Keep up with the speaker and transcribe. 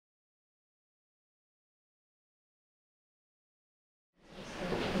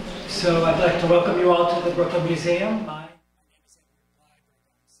So I'd like to welcome you all to the Brooklyn Museum. My name is Ed Bleiberg.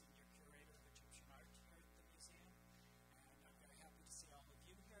 I'm Senior Curator of Egyptian Art here at the museum. And I'm very happy to see all of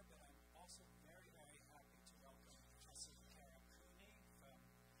you here, but I'm also very, very happy to welcome Professor Cooney from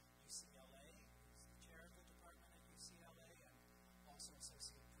UCLA, who's the chair of the department at UCLA, and also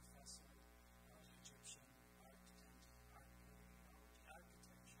Associate Professor of Egyptian Art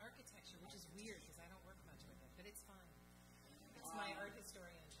and Architecture, which is weird because I don't work much with it, but it's fine. It's my art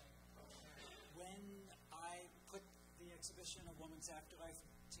historian thing. When I put the exhibition A Woman's Afterlife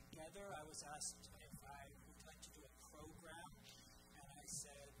together, I was asked if I would like to do a program, and I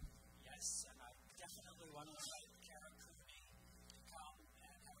said yes, and I definitely want to invite Cooney to come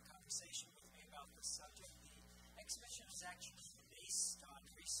and have a conversation with me about this subject. The exhibition is actually based on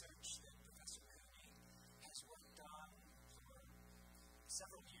research that Professor Cooney has worked on for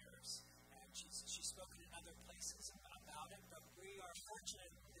several years, and she's spoken in other places about it, but we are fortunate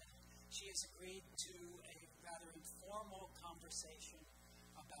that she has agreed to a rather informal conversation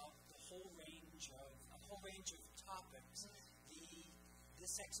about a whole range of topics.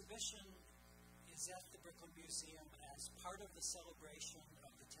 This exhibition is at the Brooklyn Museum as part of the celebration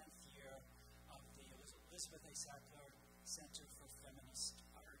of the 10th year of the Elizabeth A. Sackler Center for Feminist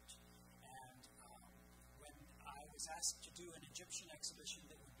Art. And when I was asked to do an Egyptian exhibition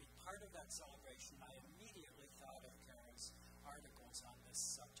that would be part of that celebration, I immediately thought of Kara's articles on this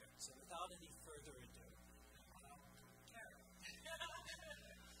subject. So without any further ado, Kara.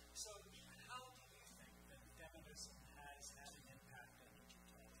 So how do you think that feminism has had an impact on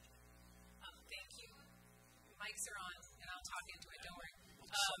Egyptology? Thank you. Mics are on, and I'll talk into it, don't worry.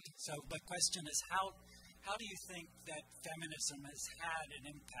 So the question is, how do you think that feminism has had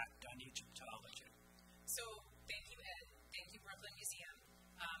an impact on Egyptology? So thank you, Ed. Thank you, Brooklyn Museum.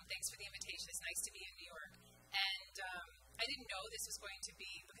 Thanks for the invitation. It's nice to be in New York. And I didn't know this was going to be,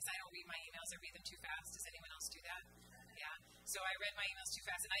 because I don't read my emails, I read them too fast. Does anyone else do that? Yeah. So I read my emails too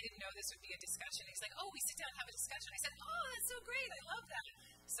fast, and I didn't know this would be a discussion. He's like, oh, we sit down and have a discussion. I said, oh, that's so great. I love that.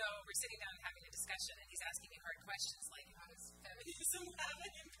 So we're sitting down and having a discussion, and he's asking me hard questions like, how does feminism have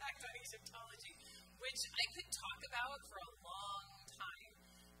an impact on Egyptology? Which I could talk about for a long time,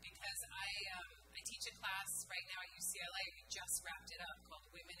 because I teach a class right now at UCLA. We just wrapped it up, called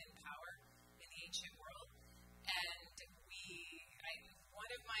Women in Power in the Ancient World. And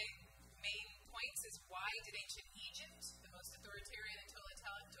one of my main points is, why did ancient Egypt, the most authoritarian and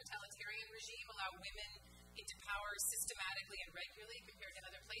totalitarian regime, allow women into power systematically and regularly compared to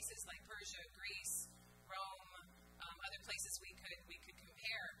other places like Persia, Greece, Rome, other places we could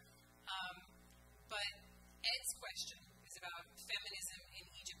compare. But Ed's question is about feminism in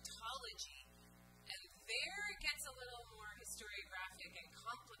Egyptology, and there it gets a little more historiographic and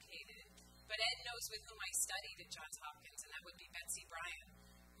complicated. But Ed knows with whom I studied at Johns Hopkins, and that would be Betsy Bryan,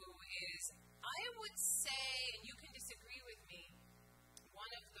 who is, I would say, and you can disagree with me,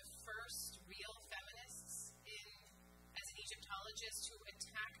 one of the first real feminists as an Egyptologist who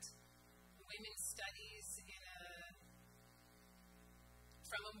attacked women's studies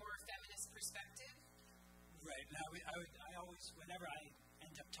from a more feminist perspective. Right. Now, I always, whenever I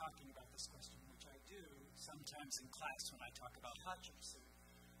end up talking about this question, which I do sometimes in class when I talk about Hatshepsut,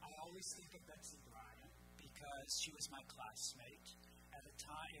 I always think of Betsy Bryan because she was my classmate at a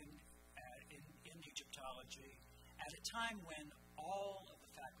time in Egyptology, at a time when all of the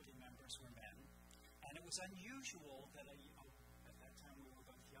faculty members were men, and it was unusual that at that time we were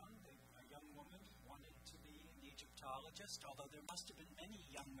both young, a young woman wanted to be an Egyptologist, although there must have been many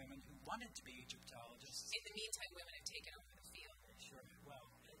young women who wanted to be Egyptologists. In the meantime, women have taken over the field. Sure. Well,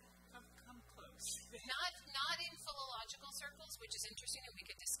 come close. Not in philological circles, which is interesting, and we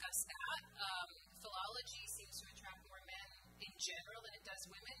could discuss that. Philology seems to attract more men in general than it does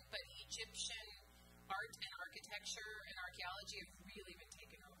women, but Egyptian art and architecture and archaeology have really been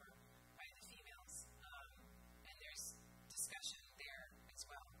taken over by the females. And there's discussion there as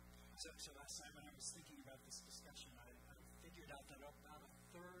well. So last time when I was thinking about this discussion, I figured out that about a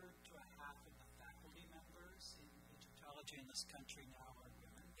third to a half of the faculty members in Egyptology in this country now are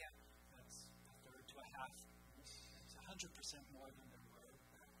women. Yeah. That's a third to a half. It's 100% more than there were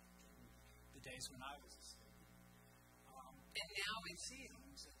back in the days when I was a student. And now we see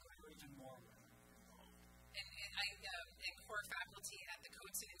even more women involved. And core faculty at the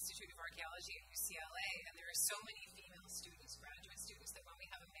Coates Institute of Archaeology at UCLA, and there are so many female students, graduate students, that when we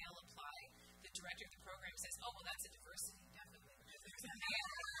have a male apply, the director of the program says, oh, well, that's a diversity, definitely. There's a male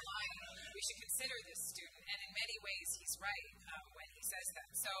applying. We should consider this student, and in many ways he's right when he says that.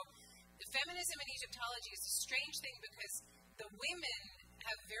 So the feminism in Egyptology is a strange thing because the women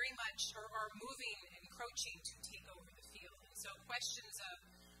have very much, or are moving, encroaching to take over the field. And so questions of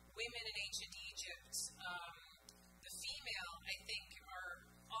women in ancient Egypt, the female, I think, are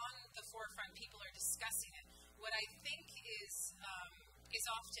on the forefront. People are discussing it. What I think is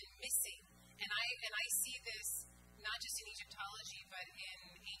often missing, and I see this not just in Egyptology, but in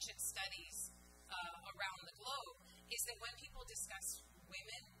ancient studies around the globe, is that when people discuss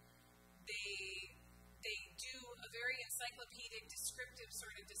women, they do a very encyclopedic, descriptive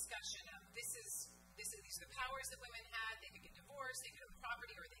sort of discussion of these are the powers that women had. They could get divorced, they could own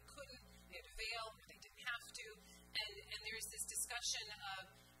property, or they couldn't. They had to veil, or they didn't have to. And there's this discussion of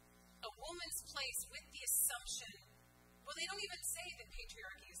a woman's place with the assumption, well, they don't even say that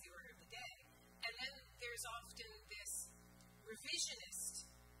patriarchy is the order of the day. And then there's often this revisionist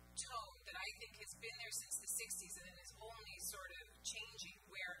tone that I think has been there since the 60s and is only sort of changing,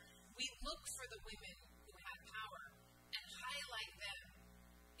 where we look for the women who had power and highlight them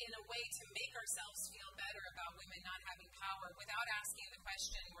in a way to make ourselves feel better about women not having power without asking the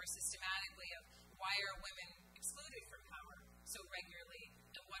question more systematically of why are women excluded from power so regularly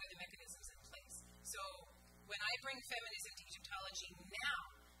and what are the mechanisms in place. So when I bring feminism to Egyptology now,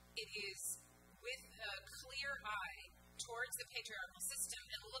 it is with a clear eye towards the patriarchal system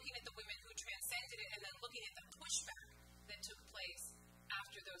and looking at the women who transcended it and then looking at the pushback that took place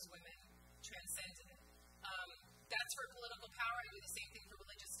after those women transcended it. That's for political power. I do the same thing for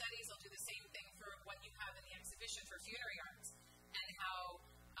religious studies. I'll do the same thing for what you have in the exhibition for funerary arts and how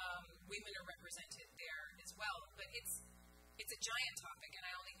women are represented there as well. But it's a giant topic, and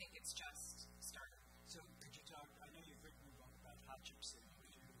I only think it's just started. So could you talk, I know you've written a book about Hatshepsut.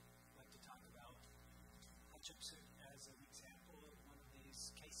 Would you like to talk about Hatshepsut as an example of one of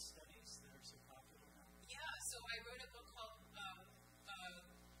these case studies that are so popular now? Yeah, so I wrote a book called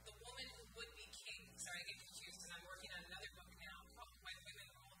The Woman Who Would Be King. Sorry, I get confused because I'm working on another book now called When Women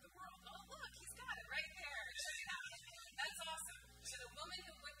Ruled the World. Oh, look, he's got it right there. That's awesome. So The Woman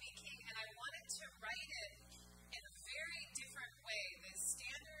Who Would Be King, and I wanted to write it in a very different way. The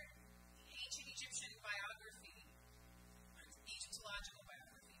standard ancient Egyptian biography, Egyptological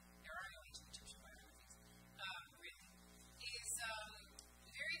biography, there are no ancient Egyptian biographies, really, is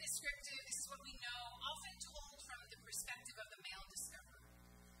very descriptive. This is what we know, often told from the perspective of the male discoverer.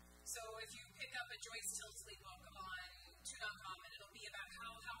 So if you pick up a Joyce Tilsley book on Tutankhamun, it'll be about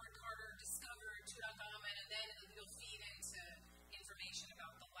how Howard Carter discovered Tutankhamun, and then it'll feed into information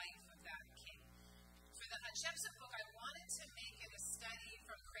about the life of that king. For the Hatshepsut book, I wanted to make it a study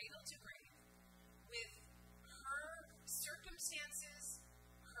from cradle to grave with her circumstances,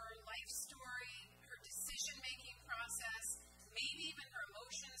 her life story, her decision-making process, maybe even her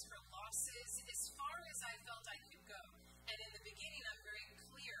emotions, her losses, as far as I felt I could go. And in the beginning, I'm very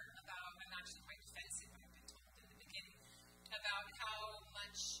clear about, I'm actually quite defensive, I've been told in the beginning, about how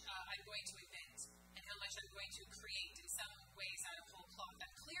much I'm going to invent and how much I'm going to create in some ways out of whole cloth.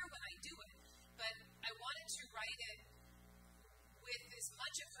 I'm clear when I do it, but I wanted to write it with as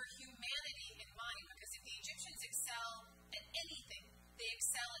much of her humanity in mind, because if the Egyptians excel at anything, they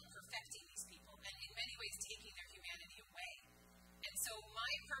excel at perfecting these people and in many ways taking their humanity away. And so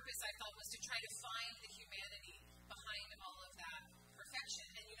my purpose, I thought, was to try to find the humanity behind all of that perfection.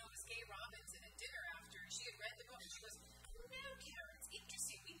 And it was Gay Robinson at dinner after she had read the book, and she goes, "Oh, now, Karen, it's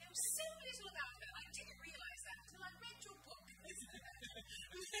interesting. We know so little about her. I didn't realize that until I read your book."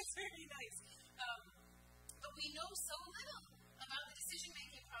 That's very nice. But we know so little about the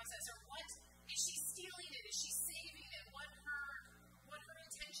decision-making process, or what is she stealing it, is she saving it, what her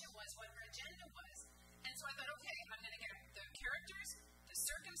intention was, what her agenda was. And so I thought, okay, I'm going to get the characters, the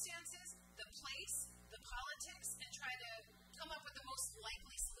circumstances, the place, the politics, and try to come up with the most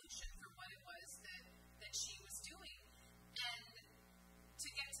likely solution for what it was that she was doing. And to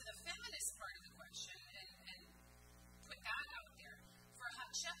get to the feminist part of the question and put that out there, for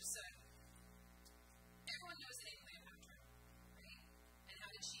Hatshepsut, everyone knows the name Cleopatra, right? And how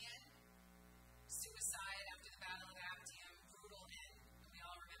did she end? Suicide after the Battle of Actium, brutal end. And we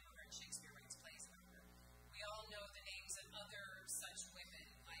all remember her, and Shakespeare writes plays about her. We all know the names of other such women,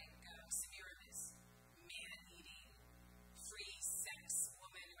 like Semiramis, man-eating, free sex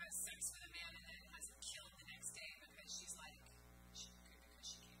woman who has sex with a man and then has him killed the next day, but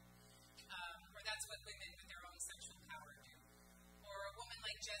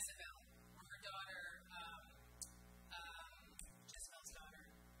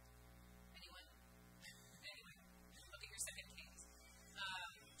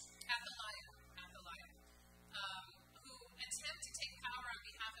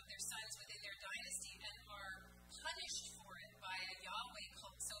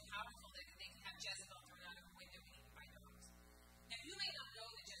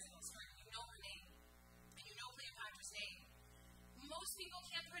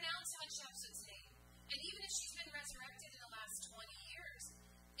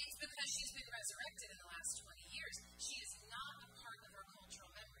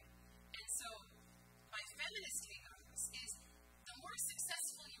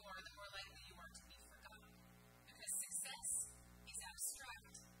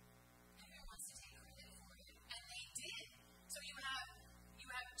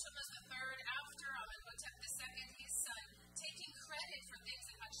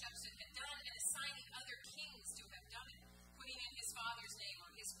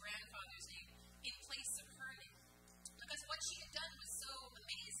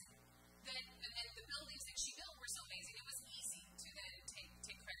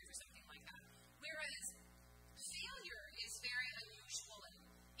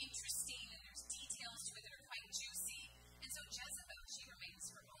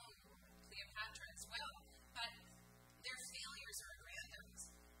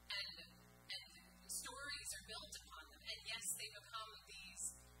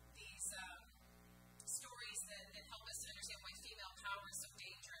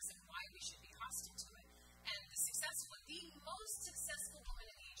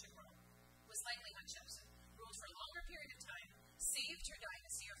likely Hatshepsut, ruled for a longer period of time, saved her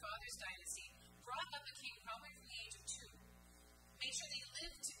dynasty, her father's dynasty, brought up a king probably from the age of 2, made sure that he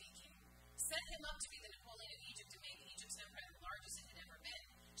lived to be king, set him up to be the Napoleon of Egypt and make Egypt's empire the largest it had ever been.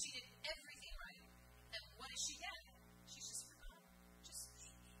 She did everything right. And what is she dead? She's just forgotten. Just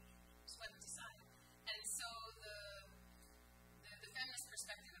swept aside. And so the feminist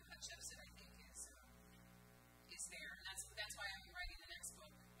perspective of Hatshepsut, I think, is there. And that's why I'm writing the next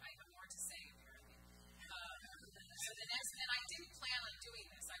book. I have more to say, apparently. So the next, and I didn't plan on doing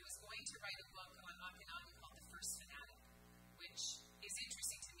this. I was going to write a book on Akhenaten called The First Fanatic, which is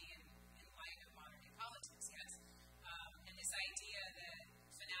interesting to me in light of modern day politics, yes. And this idea that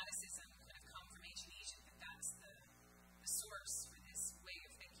fanaticism could have come from ancient Egypt, that that's the source for this way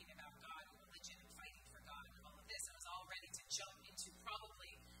of thinking about God and religion and fighting for God and all of this. I was all ready to jump into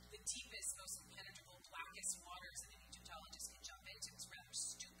probably the deepest, most impenetrable, blackest waters that an Egyptologist can jump into. It's rather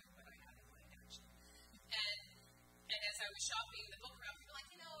stupid what I had in mind, actually. And as I was shopping the book around, people were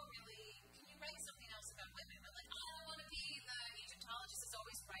like, really, can you write something else about women? I'm like, I don't want to be the Egyptologist that's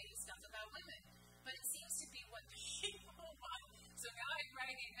always writing stuff about women. But it seems to be what people want. So now I'm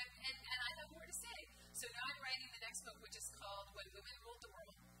writing, and I have more to say. So now I'm writing the next book, which is called When Women Ruled the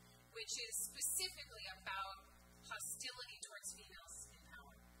World, which is specifically about hostility towards females in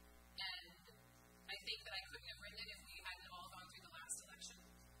power. And I think that I couldn't have written it if we hadn't all gone through the last election.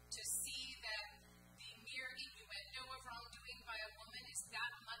 To see that the mere innuendo of wrongdoing by a woman is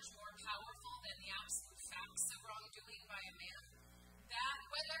that much more powerful than the absolute facts of wrongdoing by a man. That,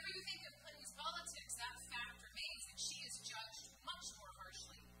 whatever you think of Clinton's politics, that fact remains that she is judged much more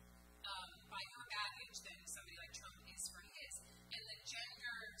harshly by her baggage than somebody like Trump is for his. And the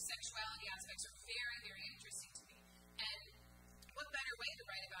gender, sexuality aspects are very, very interesting to me. And what better way to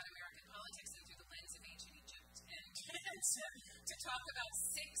write about American politics than through the lens of ancient Egypt? And to talk about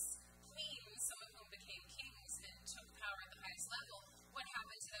 6 queens, some of whom became kings and took power at the highest level, what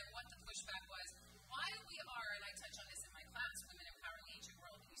happened to them, what the pushback was, why we are, and I touch on this in my class, Women Empowering the Ancient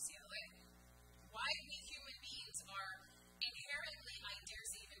World at UCLA, why we human beings are inherently, I dare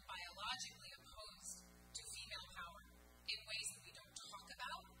say even biologically opposed to female power in ways that we don't talk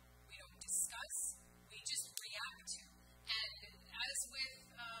about, we don't discuss, we just react to. And as with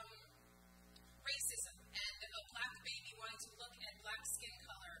racism and a black baby wanting to look at black skin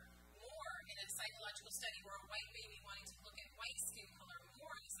color more in a psychological study, or a white baby wanting to look at white skin color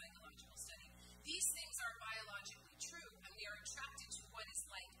more in a psychological study, these things are biologically true, and we are attracted to what is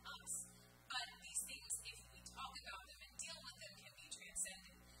like us. But these things, if we talk about them and deal with them, can be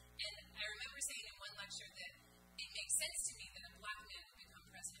transcended. And I remember saying in one lecture that it makes sense to me that a black man would become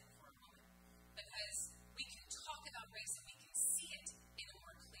president for a woman, because we can talk about race and we can see it in a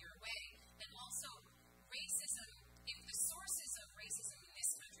more clear way. And also, racism, if the sources of racism in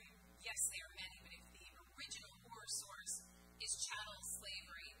this country, yes, there are many, but if the original core source is chattel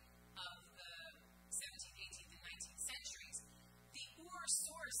slavery of the 17th, 18th, and 19th centuries, the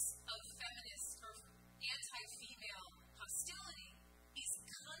source of feminist or anti-female hostility is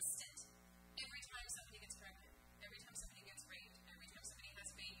constant. Every time somebody gets pregnant, every time somebody gets raped, every time somebody has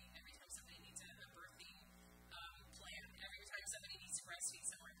a baby, every time somebody needs a birthing plan, every time somebody needs to breastfeed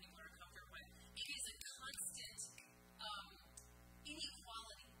somewhere people are uncomfortable with, it is a constant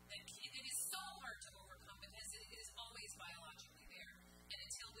inequality that it is so hard to overcome because it is always biologically there. And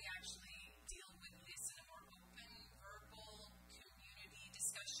until we actually deal with this in a more open, verbal, community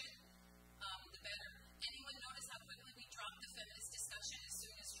discussion, the better. Anyone notice how quickly we dropped the feminist discussion as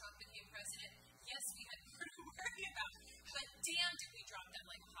soon as Trump became president? Yes, we had more to worry about, but damn did we drop that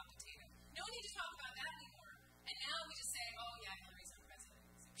like a hot potato. No need to talk about that anymore. And now we just say, oh yeah, Hillary's our president.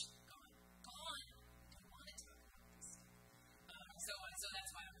 So, gone. Don't want to talk about this stuff. So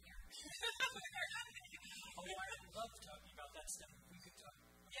that's why I'm here. Oh, I love talking about that stuff. We could talk.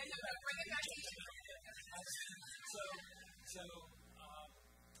 Yeah, bring it back to you. So,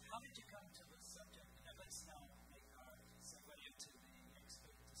 how did you come to this subject? And let's now make our segue into the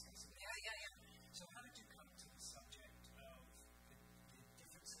expert discussion. Yeah. So, how did you come to the subject of the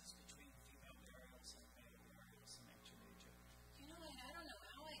differences between female burials and male burials in ancient Egypt? You know what? I don't know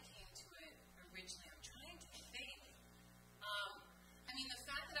how I came to it originally. I'm trying to think. I mean, the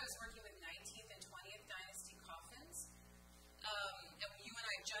fact that I was working with 19th and 20th dynasty coffins, and you and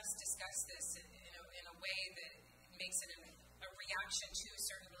I just discussed this in a way that makes it a reaction to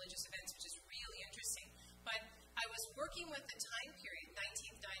certain religious events, which is really interesting. But I was working with the time period,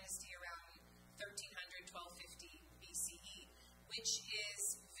 19th dynasty around 1300, 1250 BCE, which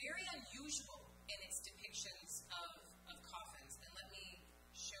is very unusual in its depictions of coffins. And let me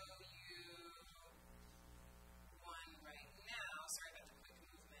show you one right now. Sorry about the quick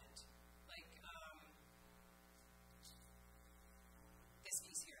movement. Like,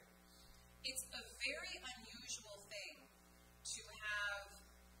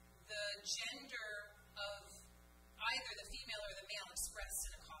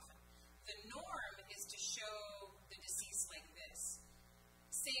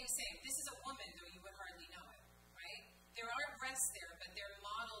 this is a woman, though you would hardly know it, right? There are breasts there, but they're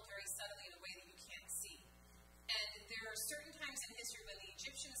modeled very subtly in a way that you can't see. And there are certain times in history when the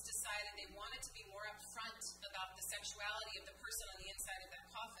Egyptians decided they wanted to be more upfront about the sexuality of the person on the inside of that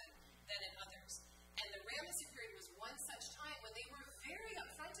coffin than in others. And the Ramesses period was one such time when they were very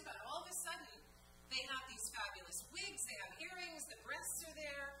upfront about it. All of a sudden, they have these fabulous wigs, they have earrings, the breasts are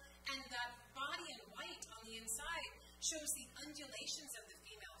there, and that body in white on the inside shows the undulations of the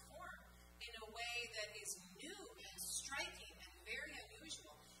female form in a way that is new and striking and very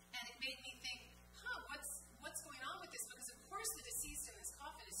unusual. And it made me think, what's going on with this? Because of course the deceased in this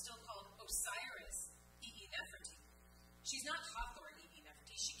coffin is still called Osiris Nefertiti. She's not Hathor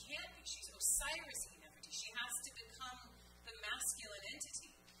Nefertiti. She can't be. She's Osiris Nefertiti. She has to become the masculine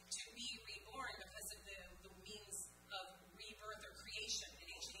entity to be reborn because of the means of rebirth or creation in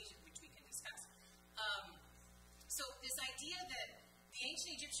ancient Egypt, which we can discuss. So this idea that the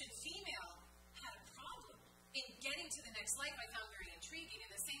ancient Egyptian female had a problem in getting to the next life I found very intriguing. In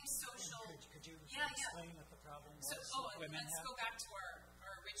the same social... Could you explain what the problem was? Let's go back to our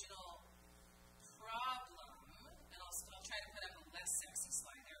original problem, and I'll try to put up a less sexy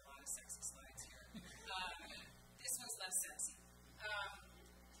slide. There are a lot of sexy slides here. This one's less sexy.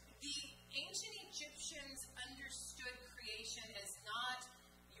 The ancient Egyptians understood creation as not,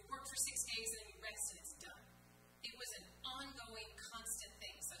 you work for 6 days and then you rest and it's done. It was an ongoing, constant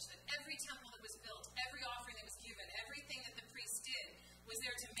thing, such that every temple that was built, every offering that was given, everything that the priest did was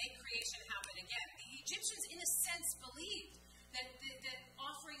there to make creation happen again. The Egyptians, in a sense, believed that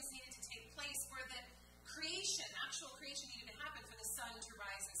offerings needed to take place where the creation, actual creation needed to happen for the sun to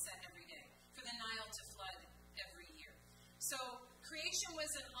rise and set every day, for the Nile to flood every year. So creation was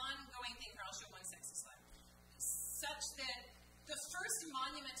an ongoing thing. I'll show one sexy slide. Such that the first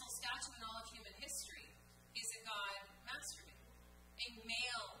monumental statue in all of human history is a god masturbating, a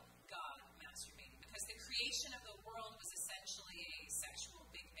male god masturbating, because the creation of the world was essentially a sexual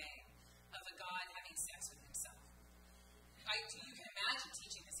big bang of a god having sex with himself. You can imagine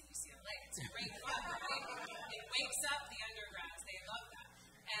teaching this at UCLA. It's great fun, right? It wakes up the undergrads. They love that.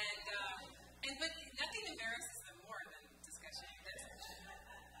 But nothing embarrasses them more than discussion of this,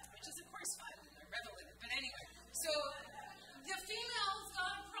 which is, of course, fun and I revel in it. But anyway, so the female's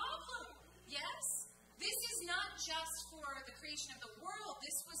got a problem. Yes? This is not just for the creation of the world.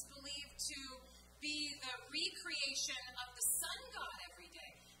 This was believed to be the recreation of the sun god every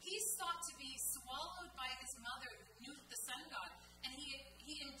day. He's thought to be swallowed by his mother, Nut, the sun god, and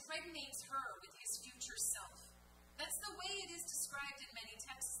he impregnates her with his future self. That's the way it is described in many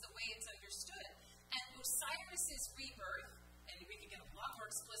texts, the way it's understood. And Osiris's rebirth, and we could get a lot more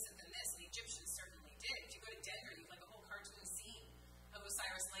explicit than this, and the Egyptians certainly did. If you go to Denver, you have like a whole cartoon scene of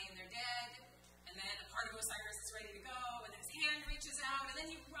Osiris laying there dead, and then a part of Osiris is ready to go, and then his hand reaches out, and then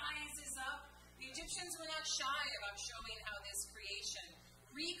he rises up. The Egyptians were not shy about showing how this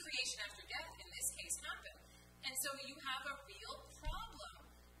recreation after death, in this case, happened. And so you have a real problem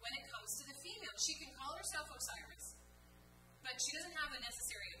when it comes to the female. She can call herself Osiris, but she doesn't have the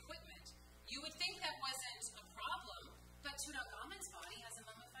necessary equipment. You would think that wasn't a problem, but Tutankhamun's body has a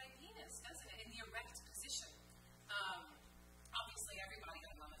mummified penis, doesn't it, in the erect position. Obviously, everybody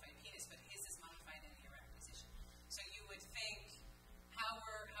had a mummified penis, but his is mummified in the erect position. So you would think, how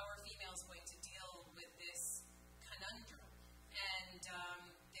are females going to deal with this conundrum? And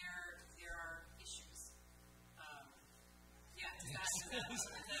there are issues. Does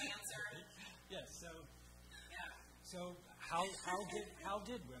that answer? Yes. So how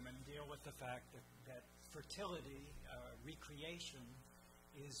did women deal with the fact that fertility, recreation,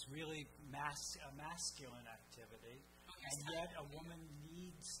 is really a masculine activity, and yet a woman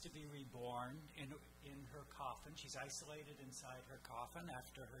needs to be reborn in her coffin. She's isolated inside her coffin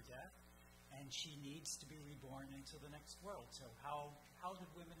after her death, and she needs to be reborn into the next world. So how did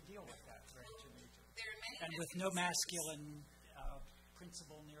women deal with that for ancient Egypt? And with no masculine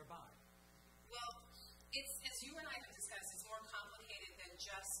principle nearby. Well, it's, as you and I have discussed, it's more complicated than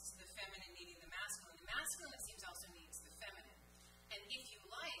just the feminine needing the masculine. The masculine, it seems, also needs the feminine. And if you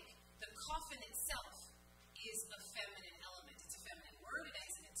like, the coffin itself is a feminine element. It's a feminine word. It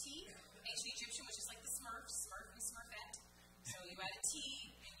ends in a T. Ancient Egyptian was just like the Smurf and Smurfette. So you add a T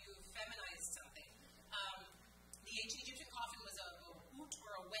and you feminized something. The ancient Egyptian coffin was a oot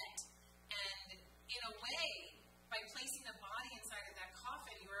or a wet. And in a way, by placing the body inside of that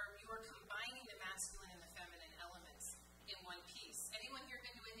coffin, you are combining the masculine and the feminine elements in one piece. Anyone here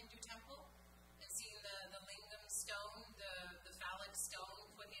been to a Hindu temple and seen the lingam stone, the phallic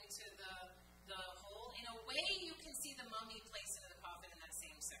stone put into the hole? In a way, you can see the mummy placed into the coffin in that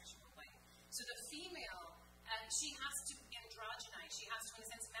same sexual way. So the female, she has to androgynize. She has to, in a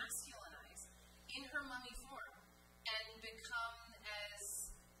sense, masculinize in her mummy form and become as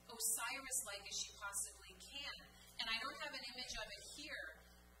Osiris-like as she possibly can. And I don't have an image of it here,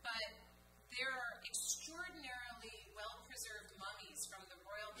 but there are extraordinarily well-preserved mummies from the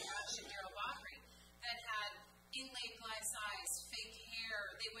royal production that had inlaid glass eyes, fake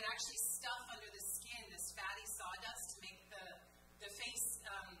hair. They would actually stuff under the skin this fatty sawdust to make the face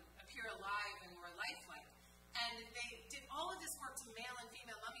appear alive and more lifelike. And they did all of this work to male and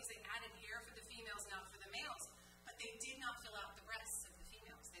female mummies. They added hair for the females, not for the males. But they did not fill out the breasts of the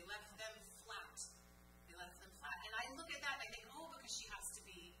females. They left them flat. And I look at that and I think, oh, because she has to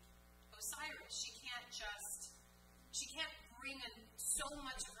be Osiris. She can't bring in so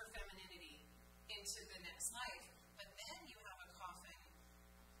much of her femininity into the next life. But then you have a coffin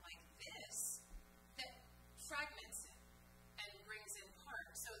like this that fragments it and brings in part.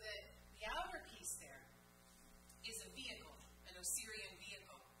 So that the outer piece there is a vehicle, an Osirian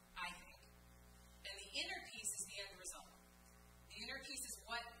vehicle, I think. And the inner piece is the end result. The inner piece is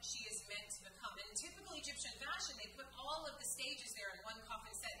what she is meant to become. And in typical Egyptian fashion, they put all of the stages there in one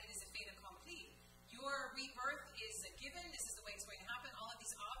coffin set. It is a fait accompli. Your rebirth is a given. This is the way it's going to happen. All of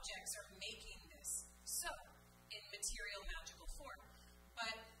these objects are making this so in material, magical form.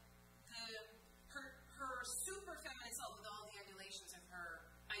 But her super feminine self, with all the emulations of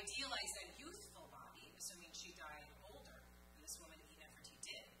her idealized and youthful body, assuming she died older than this woman in Nefertiti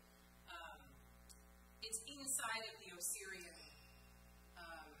did, it's inside of the Osirian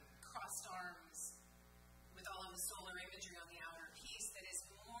crossed arms with all of the solar imagery on the outer piece that is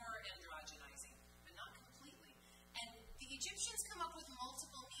more androgenizing, but not completely. And the Egyptians come up with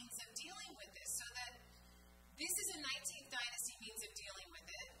multiple means of dealing with this, so that this is a 19th dynasty means of dealing with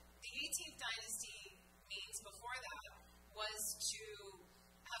it. The 18th dynasty means before that was to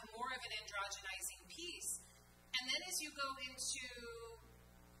have more of an androgenizing piece. And then as you go into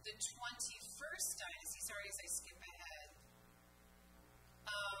the 21st dynasty, sorry as I skip ahead,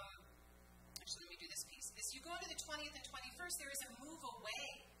 actually let me do this piece. As you go into the 20th and 21st, there is a move away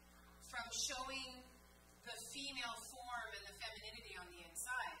from showing the female form and the femininity on the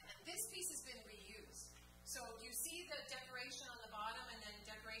inside. And this piece has been reused. So you see the decoration on the bottom and then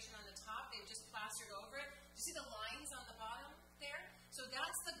decoration on the top. They've just plastered over it. You see the lines on the bottom there? So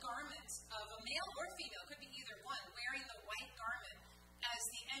that's the garment of a male or female, could be either one, wearing the white garment as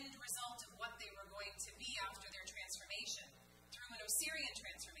the end result of what they were going to be after their transformation, through an Osirian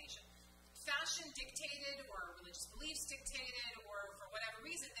transformation. Fashion dictated, or religious beliefs dictated, or for whatever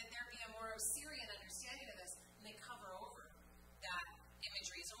reason, that there be a more Osirian understanding of this, and they cover over that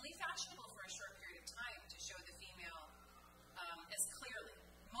imagery. It's only fashionable for a short period of time to show the female as clearly.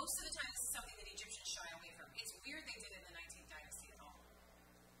 Most of the time, this is something that Egyptians shy away from. It's weird they did it in the 19th dynasty at all.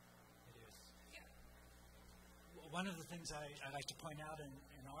 It is. Yeah. One of the things I like to point out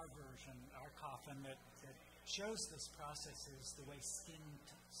in our version, our coffin, that shows this process is the way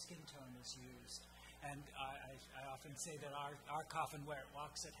skin tone is used. And I often say that our coffin, where it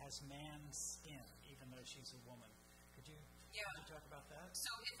walks, it has man's skin, even though she's a woman. Could you talk about that?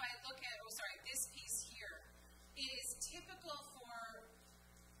 So if I look at, this piece here, it is typical for,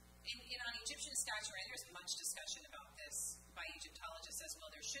 on Egyptian statuary, there's much discussion about this by Egyptologists as well,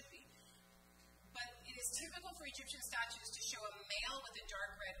 there should be. But it is typical for Egyptian statues to show a male with a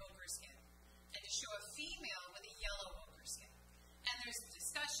dark red ochre skin and to show a female with a yellow ochre skin. And there's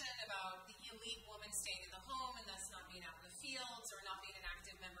discussion about the elite woman staying in the home and thus not being out in the fields or not being an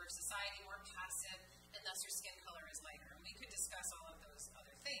active member of society, more passive, and thus her skin color is lighter. And we could discuss all of those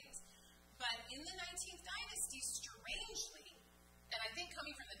other things. But in the 19th dynasty, strangely, and I think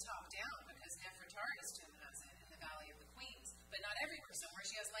coming from the top down, because Nefertari's tomb has it in the Valley of the Queens, but not everywhere. Somewhere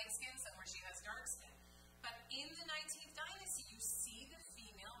she has light skin, somewhere she has dark skin. But in the 19th dynasty, you see the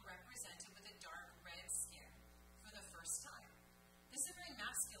female represented with a dark red skin for the first time. This is a very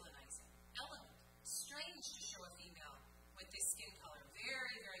masculinizing element. Strange to show a female with this skin color.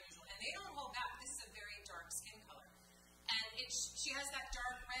 Very, very unusual. And they don't hold back. This is a very dark skin color. And she has that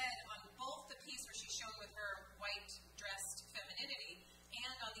dark red on both the piece where she's shown with her white-dressed femininity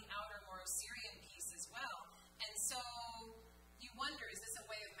and on the outer, more Osirian piece as well. And so you wonder, is this a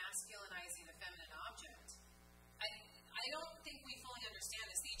way of masculinizing a feminine object? I don't think we fully understand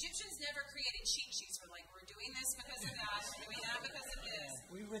this. The Egyptians never created cheat sheets for we're doing this because of that, we're doing that because of this.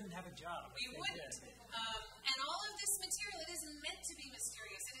 We wouldn't have a job. We wouldn't. And all of this material, it is meant to be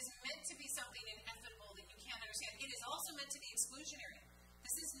mysterious. It is meant to be something ineffable that you can't understand. It is also meant to be exclusionary.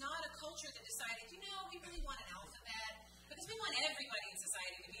 This is not a culture that decided, we really want an alphabet because we want everybody in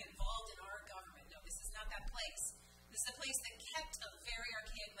society to be involved in our government. No, this is not that place. This is a place that kept a very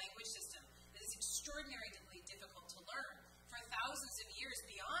archaic language system that is extraordinarily difficult to learn for thousands of years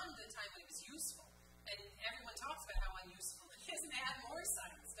beyond the time when it was useful.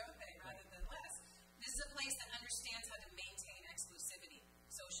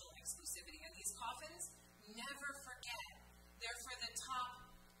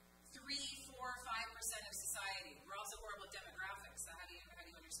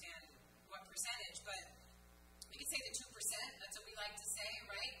 could say the 2%, that's what we like to say,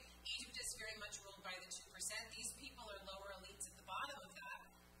 right? Egypt is very much ruled by the 2%. These people are lower elites at the bottom of that,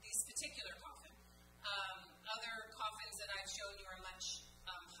 these particular coffin. Other coffins that I've shown you are much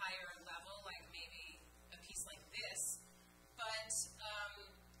higher level, like maybe a piece like this. But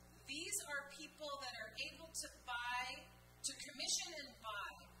these are people that are able to commission and buy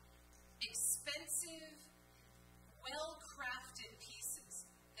expensive, well-crafted pieces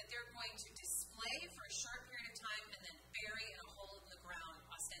that they're going to display for a short period of time and then bury in a hole in the ground,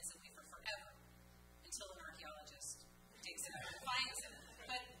 ostensibly for forever, until an archaeologist digs it up and finds it.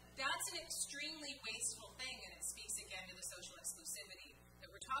 But that's an extremely wasteful thing, and it speaks again to the social exclusivity that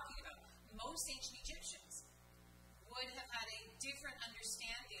we're talking about. Most ancient Egyptians would have had a different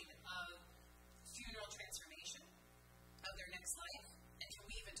understanding of funeral transformation, of their next life. And can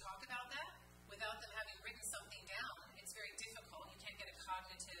we even talk about that without them having written something down? It's very difficult. You can't get a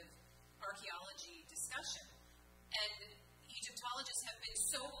cognitive archaeology discussion. And Egyptologists have been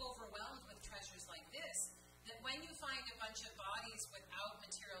so overwhelmed with treasures like this that when you find a bunch of bodies without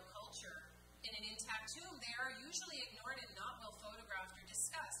material culture in an intact tomb, they are usually ignored and not well photographed or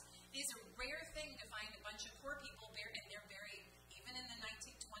discussed. It is a rare thing to find a bunch of poor people buried, and they're buried even in the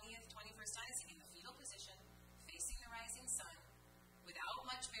 19th, 20th, 21st dynasty in the fetal position, facing the rising sun, without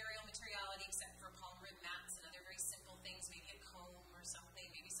much burial materiality except for palm rib mats and other very simple things, maybe a comb or something,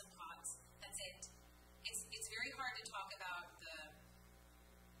 maybe some pots. That's it. It's very hard to talk about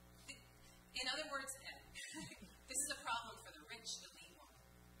in other words, this is a problem for the rich elite woman,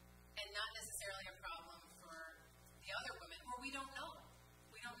 and not necessarily a problem for the other women, or we don't know.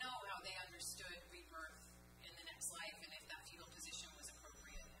 We don't know how they understood rebirth in the next life and if that fetal position was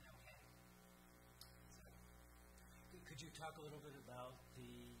appropriate and okay. Could you talk a little bit about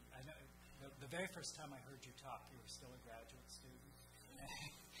I know the very first time I heard you talk, you were still a graduate student,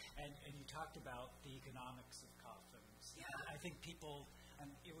 and you talked about the economics of coffins. Yeah. I think people,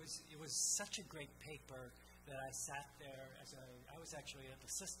 it was such a great paper that I sat there I was actually an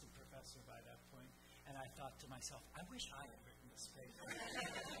assistant professor by that point, and I thought to myself, I wish I had written this paper.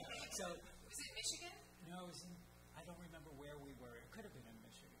 So, was it Michigan? No, it was I don't remember where we were. It could have been in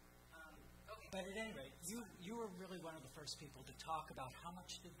Michigan. Okay. But at any rate, you were really one of the first people to talk about how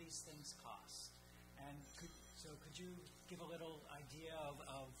much did these things cost. And could you give a little idea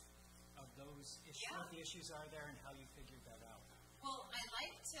of those issues, what the issues are there, and how you figured that out? Well,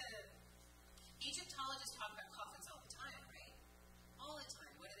 Egyptologists talk about coffins all the time, right? All the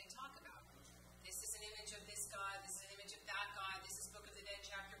time. What do they talk about? This is an image of this god, this is an image of that god, this is Book of the Dead,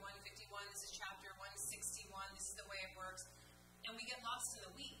 chapter 151, this is chapter 161, this is the way it works. And we get lost in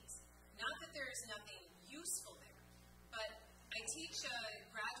the weeds. Not that there is nothing useful there, but I teach a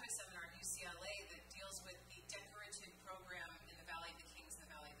graduate seminar at UCLA that deals with the decorative program in the Valley of the Kings and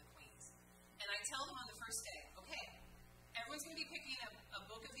the Valley of the Queens. And I tell them on the first day, okay, everyone's going to be picking a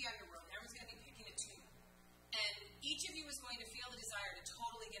book of the underworld, everyone's going to be picking a tomb. And each of you is going to feel the desire to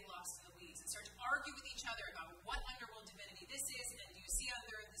totally get lost in the weeds and start to argue with each other about what underworld divinity this is, and do you see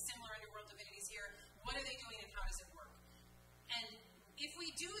the similar underworld divinities here? What are they doing and how does it work? And if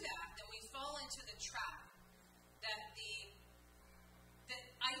we do that, then we fall into the trap that that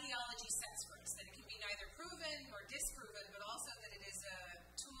ideology sets for us, that it can be neither proven nor disproven, but also that it is a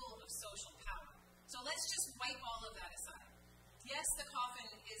tool of social power. So let's just wipe all of that aside. Yes, the coffin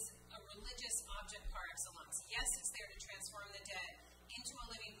is a religious object par excellence. Yes, it's there to transform the dead into a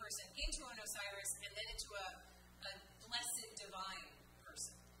living person, into an Osiris, and then into a blessed divine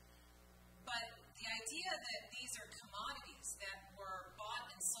person. But the idea that these are commodities that were bought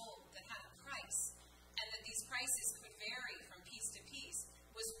and sold, that had a price, and that these prices could vary from piece to piece,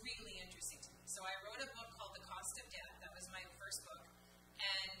 was really interesting to me. So I wrote a book called The Cost of Death. That was my first book,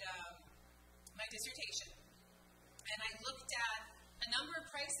 and my dissertation. And I looked at a number of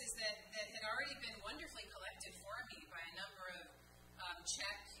prices that had already been wonderfully collected for me by a number of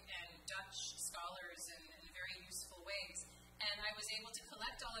Czech and Dutch scholars in very useful ways. And I was able to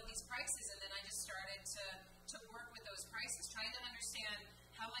collect all of these prices, and then I just started to work with those prices, trying to understand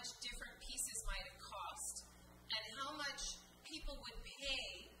how much different pieces might have cost, and how much people would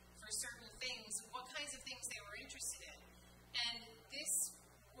pay for certain things, what kinds of things they were interested in. And this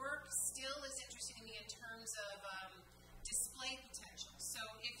work still is interesting to me in terms of display potential. So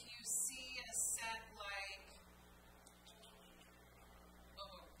if you see a set like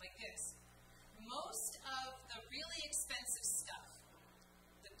this, most of the really expensive stuff,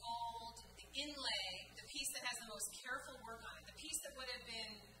 the gold, the inlay, the piece that has the most careful work on it, the piece that would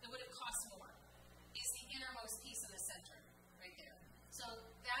have cost more, is the innermost piece in the center, right there. So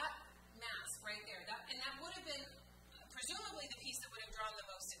that mask right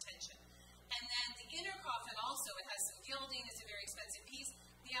gilding is a very expensive piece.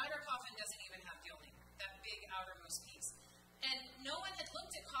 The outer coffin doesn't even have gilding, that big outermost piece. And no one had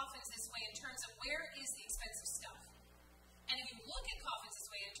looked at coffins this way in terms of where is the expensive stuff. And if you look at coffins this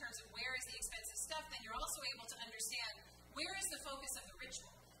way in terms of where is the expensive stuff, then you're also able to understand where is the focus of the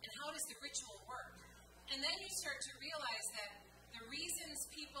ritual and how does the ritual work. And then you start to realize that the reasons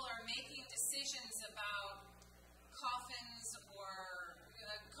people are making decisions about coffins or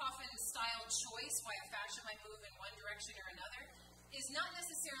coffin style choice, why a fashion might move in one direction or another, is not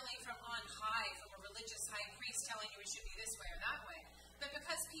necessarily from on high, from a religious high priest telling you it should be this way or that way, but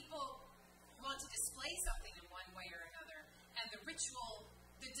because people want to display something in one way or another, and the ritual,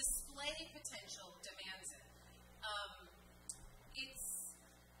 the display potential demands it.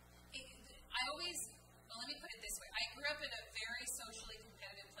 Let me put it this way. I grew up in a very socially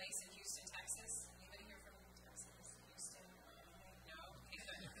competitive place in Houston, Texas. Anybody here from Texas? Houston? No? Okay,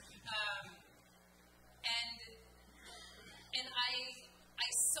 good. And I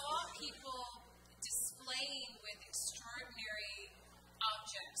saw people displaying with extraordinary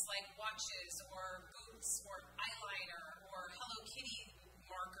objects like watches or boots or eyeliner or Hello Kitty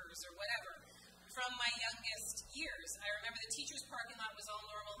markers or whatever from my youngest years. I remember the teacher's parking lot was all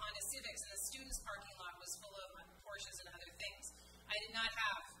normal Honda Civics and the student's parking lot was full of Porsches and other things. I did not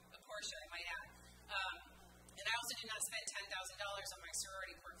have a Porsche, I might add. And I also did not spend $10,000 on my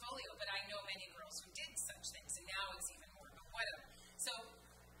sorority portfolio, but I know many girls who did such things, and now it's even more, but whatever. So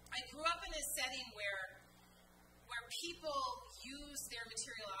I grew up in a setting where people use their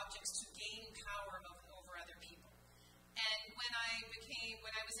material objects to gain power over other people. And when I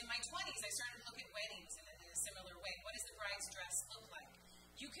was in my 20s, I started to look at weddings in a similar way. What does the bride's dress look like?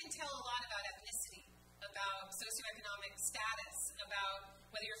 You can tell a lot about ethnicity, about socioeconomic status, about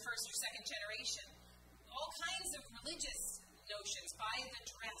whether you're first or second generation, all kinds of religious notions by the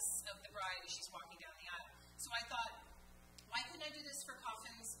dress of the bride as she's walking down the aisle. So I thought, why couldn't I do this for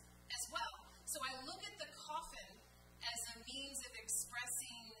coffins as well? So I look at the coffin as a means of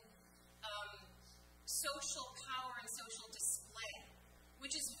expressing social power and social display,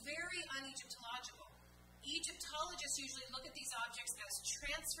 which is very un-Egyptological. Egyptologists usually look at these objects as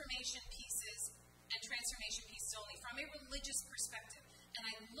transformation pieces, and transformation pieces only from a religious perspective. And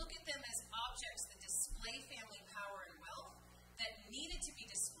I look at them as objects that display family power and wealth that needed to be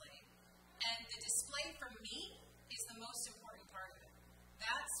displayed. And the display for me is the most important part of it.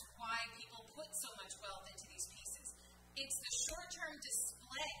 That's why people put so much wealth into these pieces. It's the short-term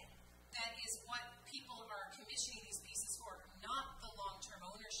display that is what people are commissioning these pieces for, not the long-term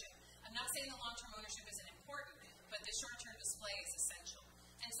ownership. I'm not saying the long-term ownership isn't important, but the short-term display is essential.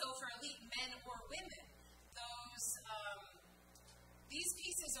 And so for elite men or women, these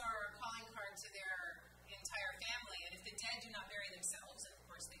pieces are a calling card to their entire family. And if the dead do not bury themselves, and of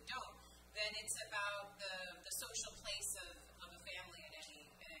course they don't, then it's about the social place of a family at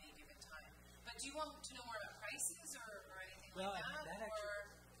any given time. But do you want to know more about prices or anything like that?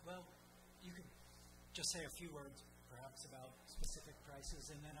 Well, you could just say a few words perhaps about specific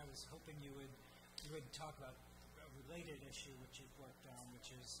prices, and then I was hoping you would talk about a related issue which you've worked on,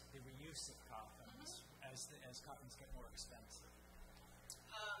 which is the reuse of coffins as coffins get more expensive.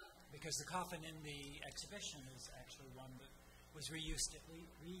 Because the coffin in the exhibition is actually one that was reused at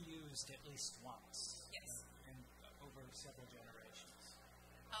least once. Yes. Over several generations.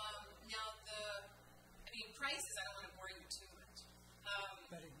 Prices, I don't want to bore you too much.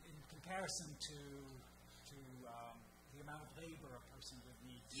 But in comparison to the amount of labor a person would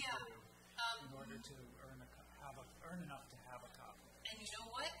need to do in order to earn enough to have a coffin. And you know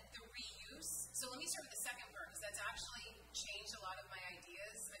what? The reuse. So let me start with the second part, because that's actually changed a lot of my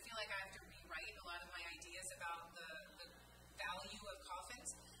ideas. I feel like I have to rewrite a lot of my ideas about the value of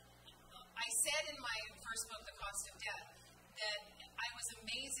coffins. I said in my first book, The Cost of Death, that I was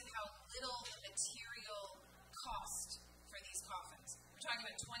amazed at how little the material cost for these coffins. We're talking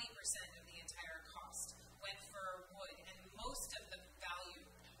about 20% of the entire cost went for wood, and most of the value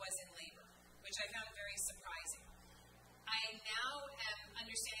was in labor, which I found very surprising. I now am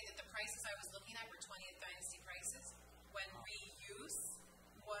understanding that the prices I was looking at were 20th Dynasty prices, when reuse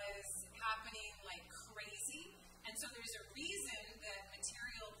was happening like crazy. And so there's a reason that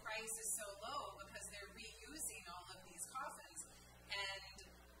material price is so low, because they're reusing all of these coffins. And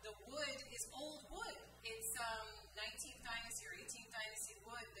the wood is old wood. It's 19th Dynasty or 18th Dynasty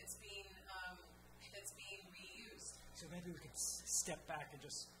wood that's being reused. So maybe we could step back and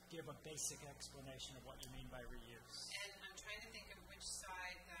just give a basic explanation of what you mean by reuse. And I'm trying to think of which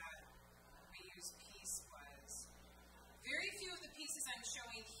side that reused piece was. Very few of the pieces I'm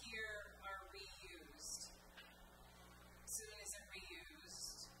showing here are reused. Soon is it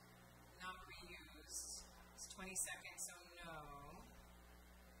reused? Not reused. It's 20 seconds, so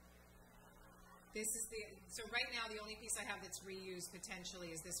So right now the only piece I have that's reused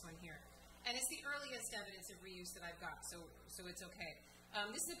potentially is this one here. And it's the earliest evidence of reuse that I've got, so it's okay.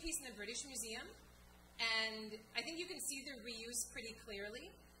 This is a piece in the British Museum, and I think you can see the reuse pretty clearly.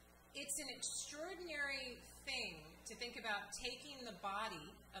 It's an extraordinary thing to think about taking the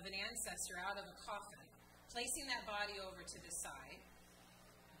body of an ancestor out of a coffin, placing that body over to the side,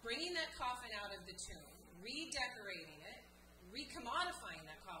 bringing that coffin out of the tomb, redecorating it, recommodifying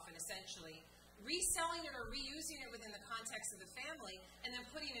that coffin essentially, reselling it or reusing it within the context of the family, and then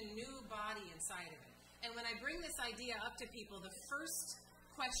putting a new body inside of it. And when I bring this idea up to people, the first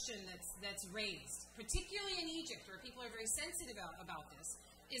question that's raised, particularly in Egypt, where people are very sensitive about this,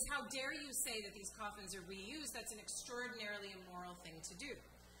 is how dare you say that these coffins are reused? That's an extraordinarily immoral thing to do.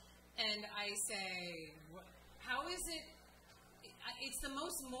 And I say, how is it? It's the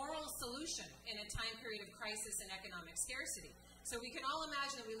most moral solution in a time period of crisis and economic scarcity. So we can all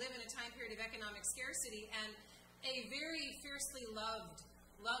imagine that we live in a time period of economic scarcity and a very fiercely loved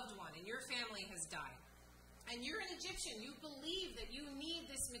one in your family has died. And you're an Egyptian. You believe that you need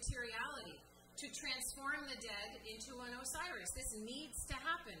this materiality to transform the dead into an Osiris. This needs to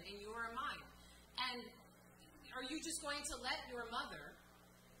happen in your mind. And are you just going to let your mother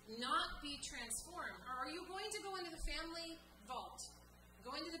not be transformed? Or are you going to go into the family vault,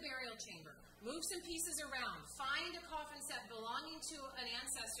 go into the burial chamber, move some pieces around, find a coffin set belonging to an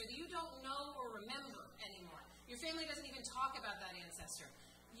ancestor that you don't know or remember anymore? Your family doesn't even talk about that ancestor.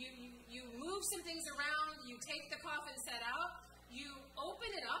 You move some things around, you take the coffin set out, you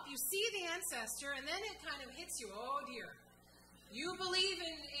open it up, you see the ancestor, and then it kind of hits you, oh dear. You believe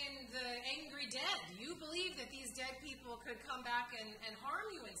in the angry dead. You believe that these dead people could come back and harm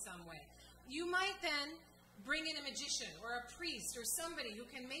you in some way. You might then bring in a magician or a priest or somebody who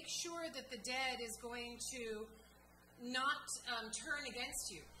can make sure that the dead is going to not turn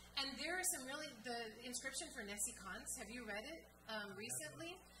against you. And there are some really, the inscription for Nessie Khans, have you read it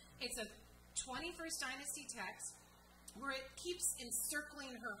recently? It's a 21st dynasty text where it keeps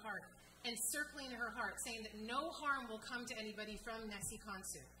encircling her heart, saying that no harm will come to anybody from Nessie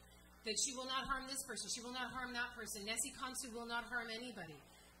Khonsu. That she will not harm this person, she will not harm that person. Nessie Khonsu will not harm anybody.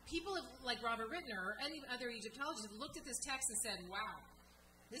 People have, like Robert Rittner or any other Egyptologists, have looked at this text and said, wow,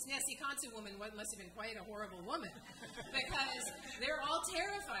 this Nessie Khonsu woman must have been quite a horrible woman, because they're all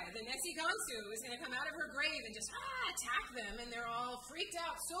terrified. The Nessie Khonsu is going to come out of her grave and just attack them, and they're all freaked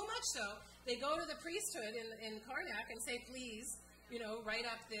out, so much so, they go to the priesthood in Karnak and say, please, write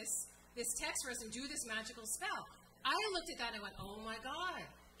up this text for us and do this magical spell. I looked at that and I went, oh my God,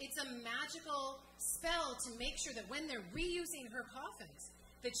 it's a magical spell to make sure that when they're reusing her coffins,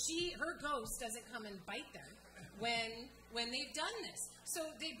 that her ghost doesn't come and bite them when they've done this. So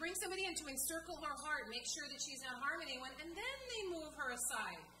they bring somebody in to encircle her heart, make sure that she's not harming anyone, and then they move her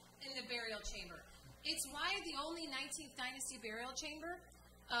aside in the burial chamber. It's why the only 19th dynasty burial chamber,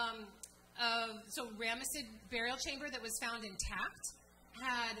 Ramessid burial chamber that was found intact,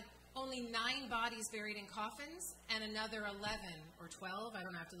 had only 9 bodies buried in coffins, and another 11 or 12, I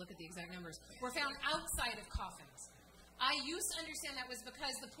don't have to look at the exact numbers, were found outside of coffins. I used to understand that was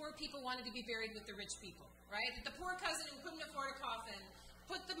because the poor people wanted to be buried with the rich people, right? The poor cousin who couldn't afford a coffin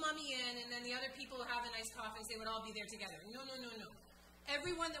put the mummy in, and then the other people who have the nice coffins, they would all be there together. No.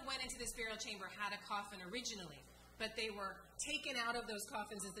 Everyone that went into this burial chamber had a coffin originally, but they were taken out of those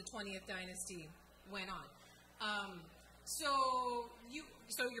coffins as the 20th dynasty went on. So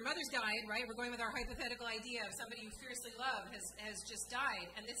your mother's died, right? We're going with our hypothetical idea of somebody you fiercely love has just died,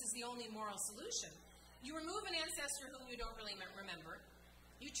 and this is the only moral solution. You remove an ancestor whom you don't really remember.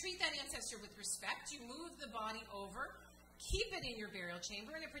 You treat that ancestor with respect. You move the body over. Keep it in your burial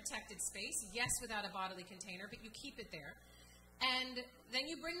chamber in a protected space. Yes, without a bodily container, but you keep it there. And then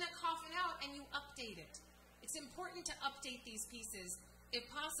you bring that coffin out and you update it. It's important to update these pieces if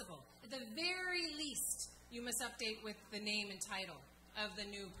possible. At the very least, you must update with the name and title of the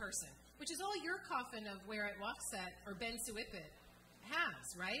new person, which is all your coffin of Where It Wakset or Ben Suipit has,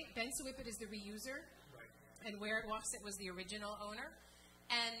 right? Ben Suipit is the reuser, right, and Where It Wakset was the original owner.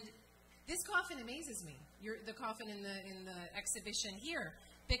 And this coffin amazes me, the coffin in the exhibition here,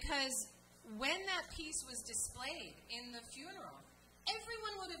 because when that piece was displayed in the funeral,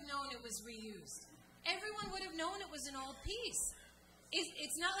 everyone would have known it was reused. Everyone would have known it was an old piece.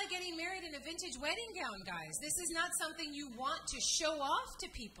 It's not like getting married in a vintage wedding gown, guys. This is not something you want to show off to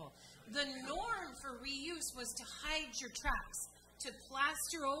people. The norm for reuse was to hide your tracks, to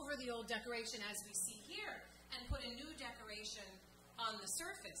plaster over the old decoration as we see here, and put a new decoration on the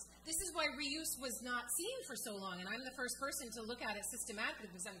surface. This is why reuse was not seen for so long, and I'm the first person to look at it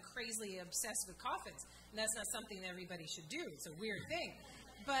systematically because I'm crazily obsessed with coffins, and that's not something that everybody should do. It's a weird thing.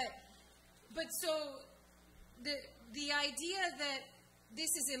 But But so the idea that this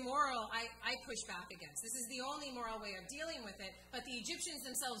is immoral, I push back against. This is the only moral way of dealing with it. But the Egyptians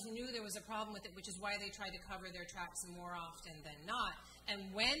themselves knew there was a problem with it, which is why they tried to cover their tracks more often than not. And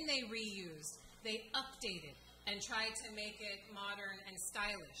when they reused, they updated and tried to make it modern and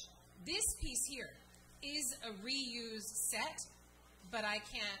stylish. This piece here is a reused set, but I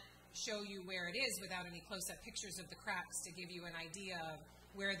can't show you where it is without any close-up pictures of the cracks to give you an idea of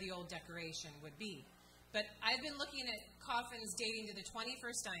where the old decoration would be. But I've been looking at coffins dating to the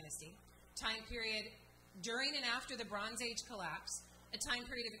 21st dynasty, time period during and after the Bronze Age collapse, a time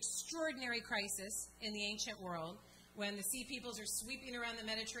period of extraordinary crisis in the ancient world, when the sea peoples are sweeping around the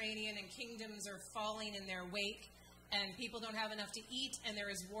Mediterranean and kingdoms are falling in their wake, and people don't have enough to eat, and there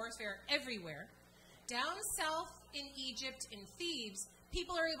is warfare everywhere. Down south in Egypt, in Thebes,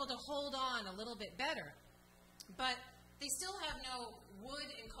 people are able to hold on a little bit better. But they still have no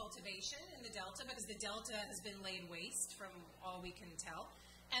wood in cultivation in the delta, because the delta has been laid waste from all we can tell.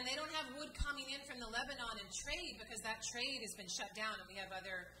 And they don't have wood coming in from the Lebanon in trade, because that trade has been shut down, and we have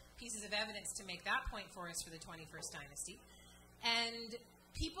other pieces of evidence to make that point for us for the 21st dynasty. And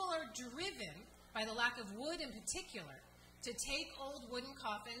people are driven by the lack of wood in particular to take old wooden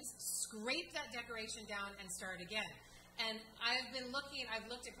coffins, scrape that decoration down, and start again. And I've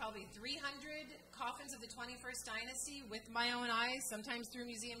looked at probably 300 coffins of the 21st dynasty with my own eyes, sometimes through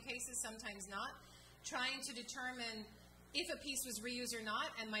museum cases, sometimes not, trying to determine if a piece was reused or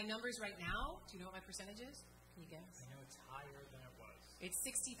not. And my numbers right now, do you know what my percentage is? Can you guess? I know it's higher than it was. It's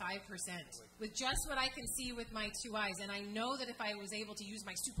 65%, with just what I can see with my two eyes. And I know that if I was able to use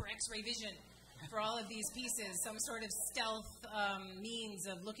my super X-ray vision for all of these pieces, some sort of stealth means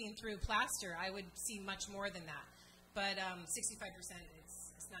of looking through plaster, I would see much more than that. But 65%,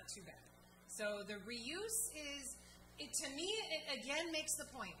 it's not too bad. So the reuse to me, it again makes the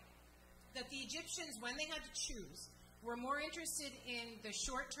point that the Egyptians, when they had to choose, were more interested in the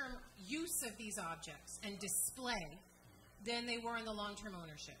short-term use of these objects and display than they were in the long-term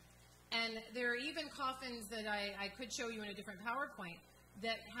ownership. And there are even coffins that I could show you in a different PowerPoint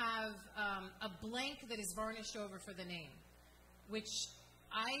that have a blank that is varnished over for the name, which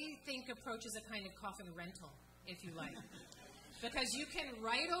I think approaches a kind of coffin rental, if you like. Because you can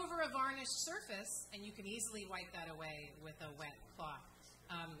write over a varnished surface, and you can easily wipe that away with a wet cloth.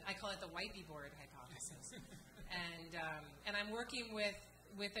 I call it the wipey board hypothesis. And I'm working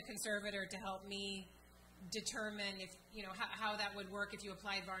with a conservator to help me determine if how that would work if you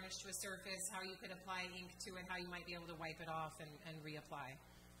applied varnish to a surface, how you could apply ink to it, how you might be able to wipe it off and reapply.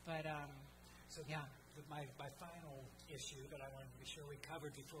 But yeah. My final issue that I wanted to be sure we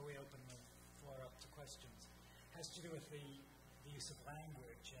covered before we open the floor up to questions has to do with the use of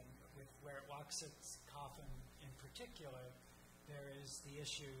language, and with where it walks its coffin in particular, there is the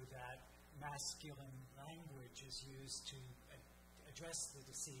issue that masculine language is used to address the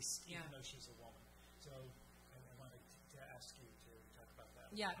deceased, even though she's a woman. So I wanted to ask you to talk about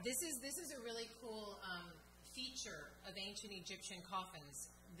that. Yeah, this is a really cool feature of ancient Egyptian coffins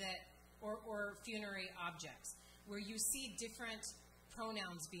or funerary objects, where you see different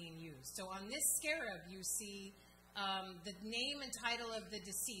pronouns being used. So on this scarab, you see the name and title of the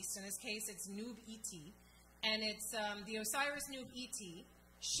deceased. In this case, it's Nub Iti, and it's the Osiris Nub Iti.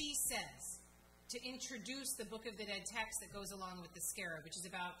 She says, to introduce the Book of the Dead text that goes along with the scarab, which is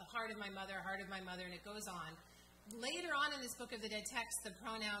about the heart of my mother, and it goes on. Later on in this Book of the Dead text, the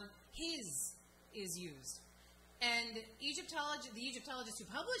pronoun his is used. And the Egyptologists who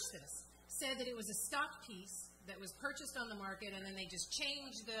published this said that it was a stock piece that was purchased on the market, and then they just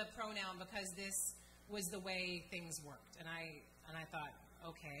changed the pronoun because this was the way things worked. And I thought,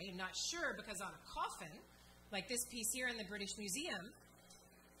 okay, I'm not sure, because on a coffin, like this piece here in the British Museum,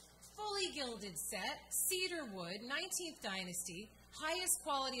 fully gilded set, cedar wood, 19th dynasty, highest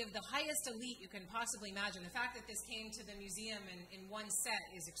quality of the highest elite you can possibly imagine. The fact that this came to the museum in one set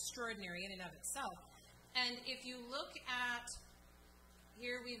is extraordinary in and of itself. And if you look at,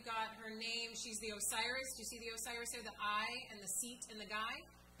 here we've got her name, she's the Osiris. Do you see the Osiris there, the eye and the seat and the guy?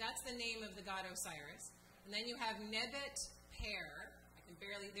 That's the name of the god Osiris. And then you have Nebet Per.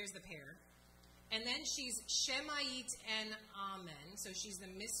 There's the pair. And then she's Shemait and Amen. So she's the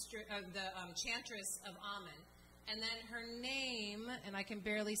chantress of Amen. And then her name, and I can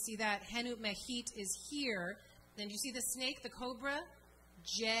barely see that, Henut Mehit is here. Then you see the snake, the cobra?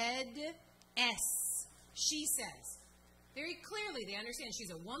 Jed S. She says. Very clearly, they understand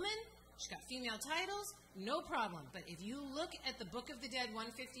she's a woman. She's got female titles. No problem. But if you look at the Book of the Dead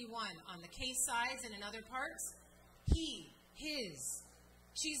 151 on the case sides and in other parts, he, his.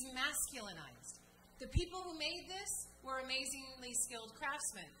 She's masculinized. The people who made this were amazingly skilled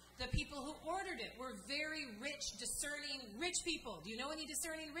craftsmen. The people who ordered it were very rich, discerning, rich people. Do you know any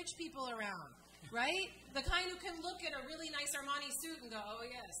discerning rich people around? Right? The kind who can look at a really nice Armani suit and go, oh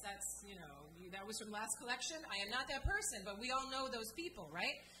yes, that's, that was from last collection. I am not that person, but we all know those people,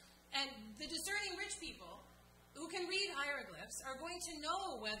 right? And the discerning rich people who can read hieroglyphs are going to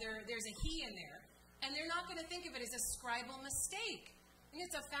know whether there's a he in there, and they're not going to think of it as a scribal mistake. I mean,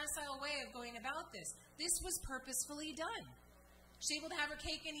 it's a facile way of going about this. This was purposefully done. She's able to have her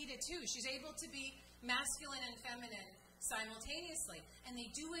cake and eat it too. She's able to be masculine and feminine simultaneously. And they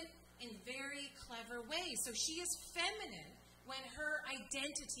do it in very clever ways. So she is feminine when her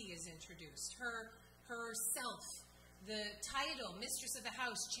identity is introduced, her self, the title, Mistress of the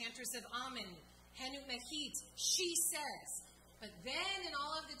House, Chantress of Amen, Henut Mechit, she says. But then in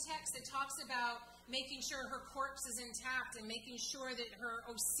all of the text it talks about making sure her corpse is intact and making sure that her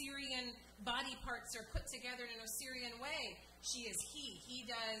Osirian body parts are put together in an Osirian way. She is he. He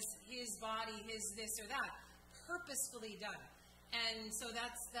does his body, his this or that. Purposefully done. And so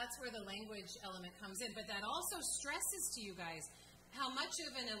that's where the language element comes in. But that also stresses to you guys how much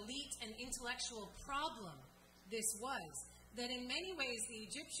of an elite and intellectual problem this was. That in many ways the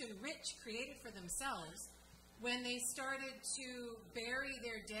Egyptian rich created for themselves when they started to bury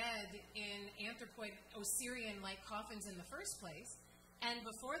their dead in anthropoid Osirian-like coffins in the first place. And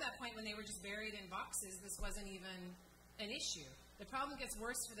before that point, when they were just buried in boxes, this wasn't even an issue. The problem gets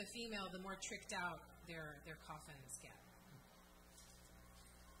worse for the female the more tricked out their coffins get.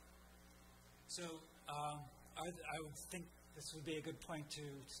 So I would think this would be a good point to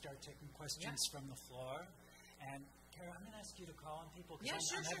start taking questions from the floor. And Kara, I'm going to ask you to call on people because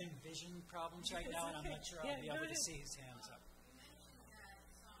I'm having vision problems right now, and I'm not sure I'll be able to see his hands up.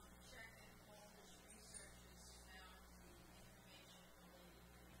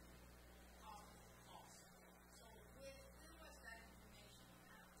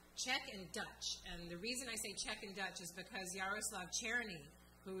 Czech and Dutch. And the reason I say Czech and Dutch is because Jaroslav Černý,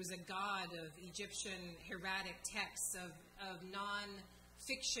 who is a god of Egyptian hieratic texts, of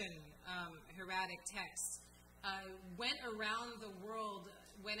non-fiction hieratic texts, went around the world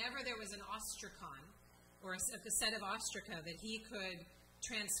whenever there was an ostracon, or a set of ostraca that he could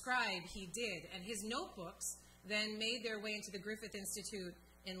transcribe, he did. And his notebooks then made their way into the Griffith Institute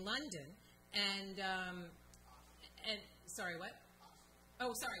in London. And sorry, what?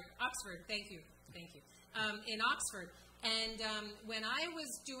 Oh, sorry, Oxford. Thank you. In Oxford. And when I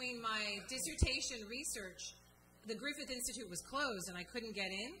was doing my dissertation research, the Griffith Institute was closed and I couldn't get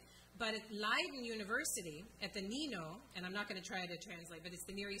in. But at Leiden University, at the NINO, and I'm not going to try to translate, but it's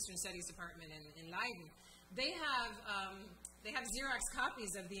the Near Eastern Studies Department in Leiden, they have Xerox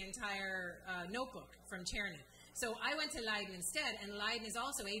copies of the entire notebook from Černý. So I went to Leiden instead, and Leiden is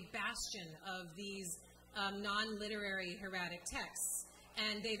also a bastion of these non-literary hieratic texts.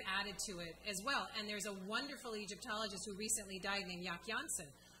 And they've added to it as well. And there's a wonderful Egyptologist who recently died named Jaak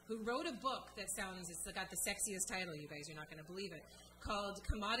Janssen, who wrote a book that it's got the sexiest title, you guys, you're not going to believe it, called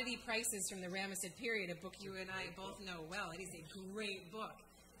Commodity Prices from the Ramessid Period, a book you and I both know well. It is a great book.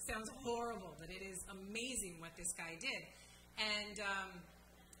 It sounds horrible, but it is amazing what this guy did. And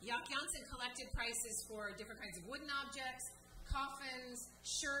Jaak Janssen collected prices for different kinds of wooden objects, coffins,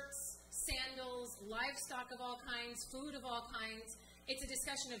 shirts, sandals, livestock of all kinds, food of all kinds. It's a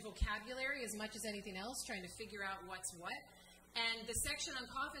discussion of vocabulary as much as anything else, trying to figure out what's what. And the section on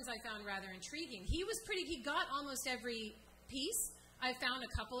coffins I found rather intriguing. He got almost every piece. I found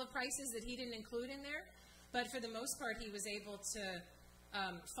a couple of prices that he didn't include in there. But for the most part, he was able to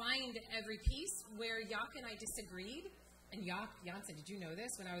find every piece. Where Jaak and I disagreed, and Jaak Janssen, did you know this?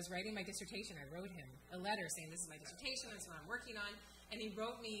 When I was writing my dissertation, I wrote him a letter saying, this is my dissertation, this is what I'm working on. And he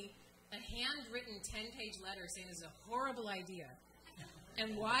wrote me a handwritten 10-page letter saying this is a horrible idea.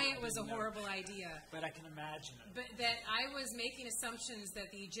 And why it was a horrible idea. But I can imagine it. But that I was making assumptions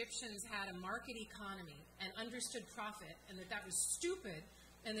that the Egyptians had a market economy and understood profit, and that was stupid,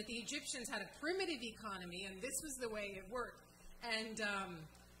 and that the Egyptians had a primitive economy, and this was the way it worked. And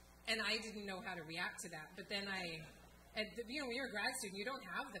I didn't know how to react to that. But then when you're a grad student, you don't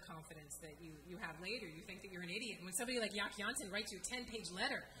have the confidence that you have later. You think that you're an idiot. And when somebody like Jaak Janssen writes you a 10-page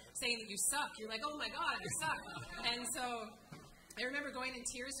letter saying that you suck, you're like, oh my God, I suck. And so I remember going in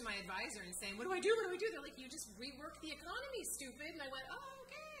tears to my advisor and saying, what do I do? They're like, you just rework the economy, stupid. And I went, oh,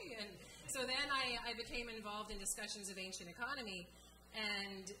 okay. And so then I became involved in discussions of ancient economy.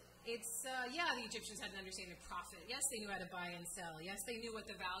 And it's, the Egyptians had an understanding of profit. Yes, they knew how to buy and sell. Yes, they knew what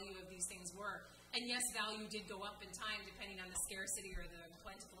the value of these things were. And yes, value did go up in time depending on the scarcity or the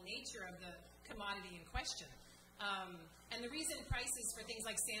plentiful nature of the commodity in question. And the reason prices for things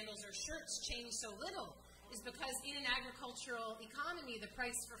like sandals or shirts change so little is because in an agricultural economy, the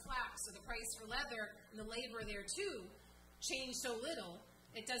price for flax or the price for leather and the labor there too change so little.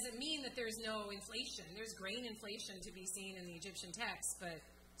 It doesn't mean that there's no inflation. There's grain inflation to be seen in the Egyptian text, but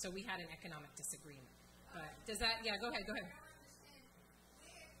so we had an economic disagreement. But does that? Yeah, go ahead.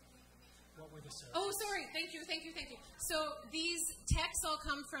 What were the sources? Oh, sorry. Thank you. So these texts all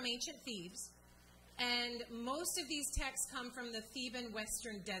come from ancient Thebes, and most of these texts come from the Theban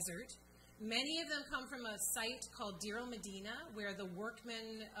Western Desert. Many of them come from a site called Deir el-Medina, where the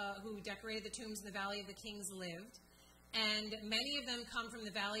workmen who decorated the tombs in the Valley of the Kings lived. And many of them come from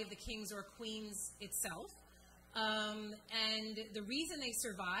the Valley of the Kings or Queens itself. And the reason they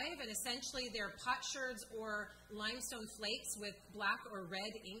survive, and essentially they're potsherds or limestone flakes with black or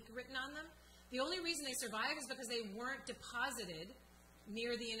red ink written on them, the only reason they survive is because they weren't deposited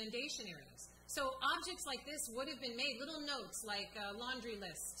near the inundation areas. So objects like this would have been made, little notes like laundry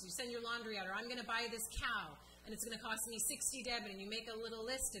lists. You send your laundry out, or I'm going to buy this cow, and it's going to cost me 60 debit, and you make a little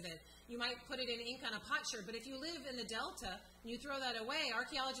list of it. You might put it in ink on a potsherd, but if you live in the Delta and you throw that away,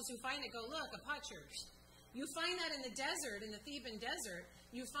 archaeologists who find it go, look, a potsherd. You find that in the desert, in the Theban desert,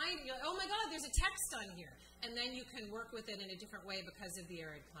 you find it, you're like, oh my God, there's a text on here. And then you can work with it in a different way because of the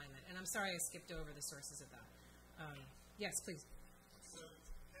arid climate. And I'm sorry I skipped over the sources of that. Yes, please. So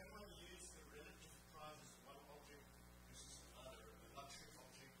can one use the relative prices of one object versus another, a luxury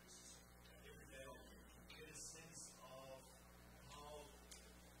object versus an everyday object, to get a sense of how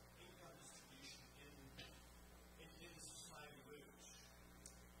income distribution in the society works?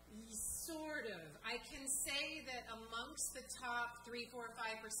 Sort of. I can say that amongst the top 3, 4, 5%,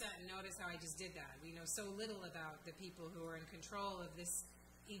 notice how I just did that. We know so little about the people who are in control of this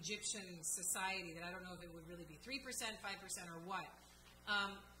Egyptian society that I don't know if it would really be 3%, 5%, or what.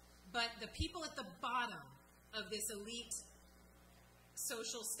 But the people at the bottom of this elite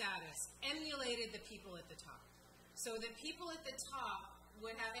social status emulated the people at the top. So the people at the top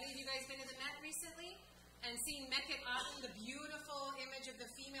would have, any of you guys been to the Met recently? And seen Meket Aten, the beautiful image of the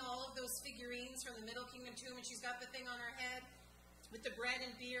female, all of those figurines from the Middle Kingdom tomb, and she's got the thing on her head with the bread and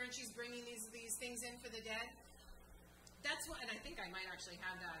beer, and she's bringing these things in for the dead. That's what, and I think I might actually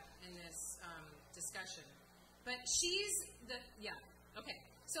have that in this discussion. But she's okay.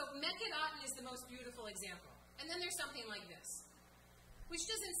 So Meket Aten is the most beautiful example. And then there's something like this, which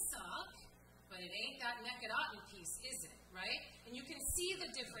doesn't suck, but it ain't that Meket Aten piece, is it, right? And you can see the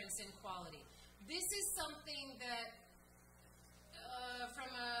difference in quality. This is something that,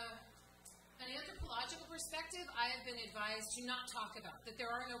 from an anthropological perspective, I have been advised to not talk about, that there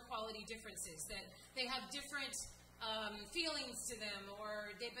are no quality differences, that they have different feelings to them,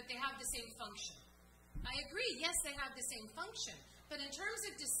 but they have the same function. I agree, yes, they have the same function, but in terms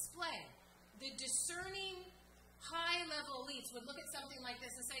of display, the discerning high-level elites would look at something like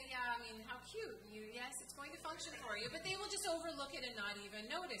this and say, yeah, I mean, how cute. Yes, it's going to function for you, but they will just overlook it and not even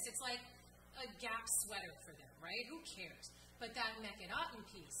notice. It's like a Gap sweater for them, right? Who cares? But that Meket Aten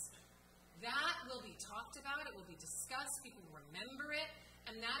piece, that will be talked about, it will be discussed, people will remember it,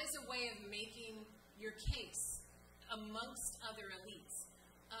 and that is a way of making your case amongst other elites.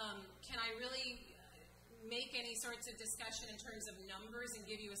 Can I really make any sorts of discussion in terms of numbers and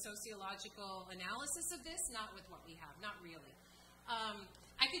give you a sociological analysis of this? Not with what we have, not really.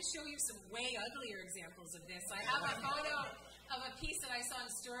 I could show you some way uglier examples of this. I have a photo of a piece that I saw in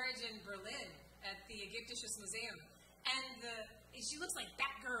storage in Berlin at the Egyptisches Museum. And she looks like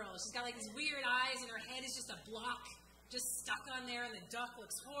Batgirl. She's got like these weird eyes, and her head is just a block just stuck on there, and the duck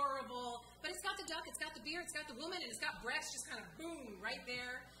looks horrible. But it's got the duck, it's got the beard, it's got the woman, and it's got breasts just kind of boom right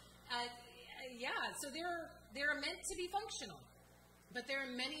there. So they're meant to be functional. But there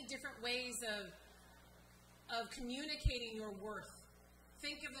are many different ways of communicating your worth.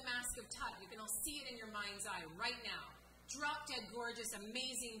 Think of the Mask of Tut. You can all see it in your mind's eye right now. Drop-dead gorgeous,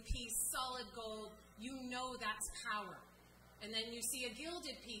 amazing piece, solid gold. You know that's power. And then you see a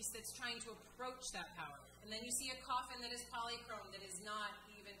gilded piece that's trying to approach that power. And then you see a coffin that is polychrome that is not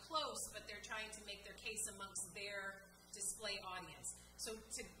even close, but they're trying to make their case amongst their display audience. So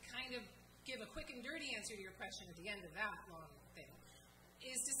to kind of give a quick and dirty answer to your question at the end of that long thing,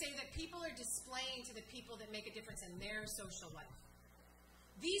 is to say that people are displaying to the people that make a difference in their social life.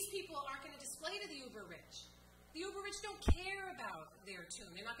 These people aren't going to display to the uber-rich. The uber-rich don't care about their tomb.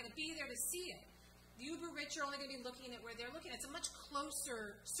 They're not going to be there to see it. The uber-rich are only going to be looking at where they're looking. It's a much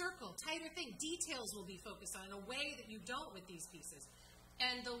closer circle, tighter thing. Details will be focused on in a way that you don't with these pieces.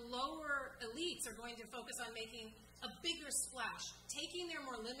 And the lower elites are going to focus on making a bigger splash, taking their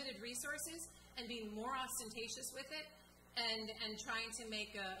more limited resources and being more ostentatious with it, and trying to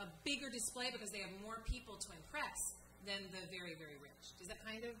make a bigger display because they have more people to impress. than the very, very rich. Does that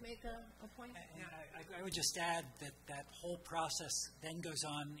kind of make a point? And I would just add that that whole process then goes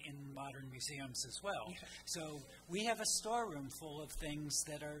on in modern museums as well. Yeah. So we have a storeroom full of things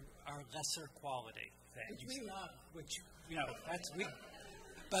that are lesser quality things. Which we love. Which, you know,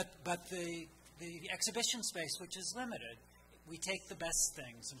 but the exhibition space, which is limited, we take the best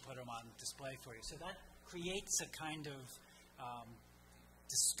things and put them on display for you. So that creates a kind of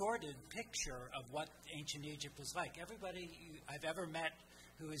distorted picture of what ancient Egypt was like. Everybody I've ever met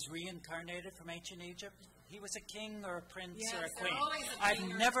who is reincarnated from ancient Egypt, he was a king or a prince or a queen. I've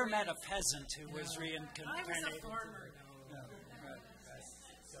never met a peasant who was reincarnated. I was a farmer.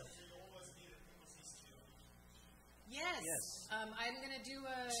 Yes. I'm going to do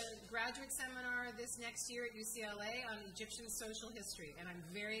a graduate seminar this next year at UCLA on Egyptian social history, and I'm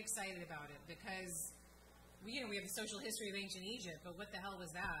very excited about it because we have a social history of ancient Egypt, but what the hell was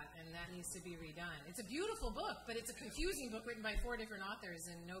that? And that needs to be redone. It's a beautiful book, but it's a confusing book written by 4 different authors,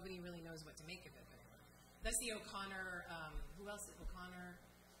 and nobody really knows what to make of it. That's the O'Connor, who else? O'Connor,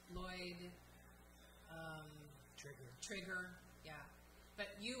 Lloyd, Trigger, yeah. But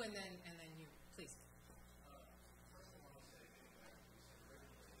you and then you, please.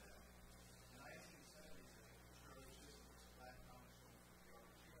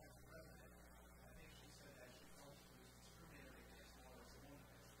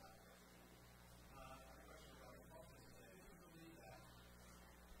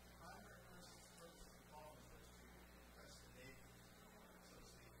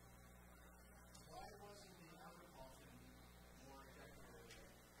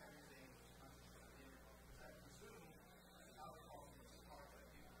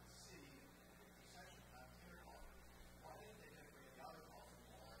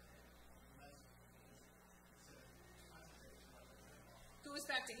 Goes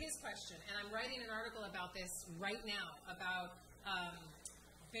back to his question, and I'm writing an article about this right now, about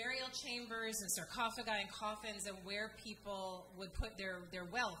burial chambers and sarcophagi and coffins and where people would put their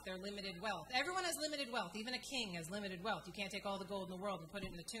wealth, their limited wealth. Everyone has limited wealth. Even a king has limited wealth. You can't take all the gold in the world and put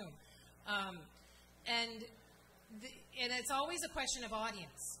it in the tomb. And it's always a question of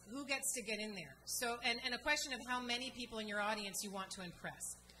audience. Who gets to get in there? So, and a question of how many people in your audience you want to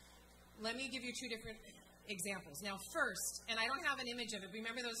impress. Let me give you 2 different examples. Now, first, and I don't have an image of it.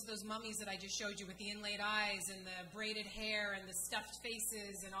 Remember those mummies that I just showed you with the inlaid eyes and the braided hair and the stuffed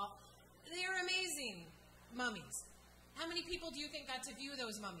faces and all? They're amazing mummies. How many people do you think got to view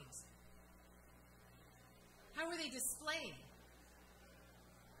those mummies? How were they displayed?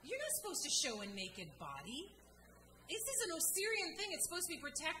 You're not supposed to show a naked body. This is an Osirian thing. It's supposed to be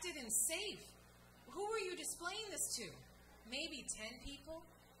protected and safe. Who are you displaying this to? Maybe 10 people?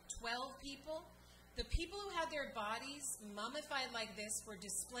 12 people? The people who had their bodies mummified like this were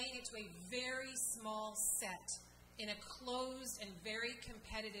displaying it to a very small set in a closed and very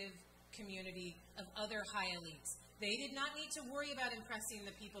competitive community of other high elites. They did not need to worry about impressing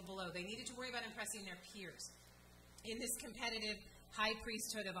the people below. They needed to worry about impressing their peers in this competitive high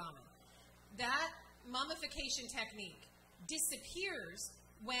priesthood of Amun. That mummification technique disappears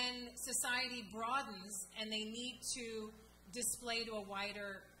when society broadens and they need to display to a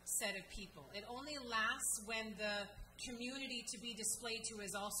wider set of people. It only lasts when the community to be displayed to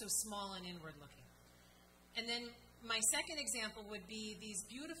is also small and inward looking. And then my second example would be these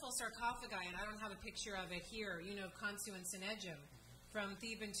beautiful sarcophagi, and I don't have a picture of it here, you know, Khonsu and Senedjem from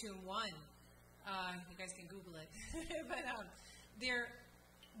Theban Tomb 1. You guys can Google it. But they're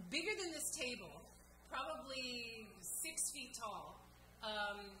bigger than this table, probably 6 feet tall,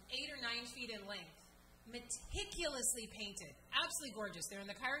 8 or 9 feet in length. Meticulously painted, absolutely gorgeous. They're in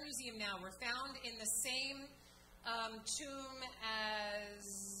the Cairo Museum now. We're found in the same tomb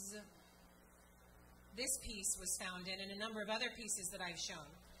as this piece was found in, and a number of other pieces that I've shown.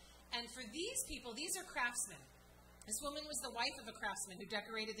 And for these people, these are craftsmen. This woman was the wife of a craftsman who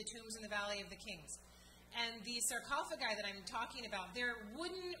decorated the tombs in the Valley of the Kings. And the sarcophagi that I'm talking about, they're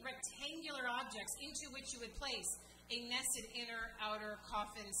wooden rectangular objects into which you would place a nested inner-outer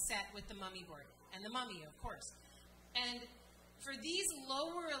coffin set with the mummy board. And the mummy, of course. And for these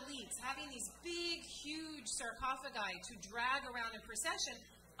lower elites, having these big, huge sarcophagi to drag around in procession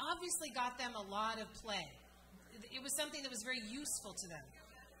obviously got them a lot of play. It was something that was very useful to them.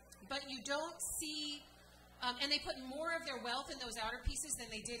 But you don't see, and they put more of their wealth in those outer pieces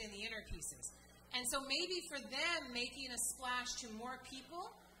than they did in the inner pieces. And so maybe for them, making a splash to more people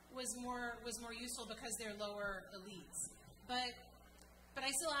was more useful because they're lower elites. But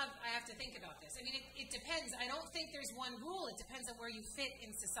I have to think about this. I mean, it depends. I don't think there's one rule. It depends on where you fit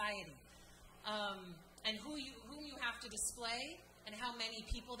in society, and whom you have to display, and how many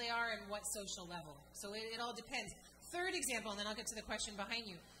people they are, and what social level. So it all depends. third example, and then I'll get to the question behind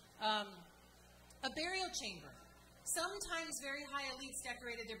you. A burial chamber. Sometimes very high elites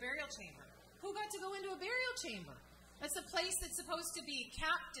decorated their burial chamber. Who got to go into a burial chamber? That's a place that's supposed to be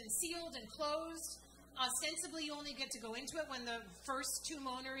capped and sealed and closed. Ostensibly, you only get to go into it when the first tomb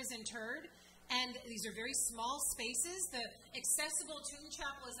owner is interred. And these are very small spaces. The accessible tomb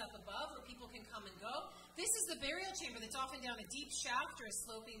chapel is up above where people can come and go. This is the burial chamber that's often down a deep shaft or a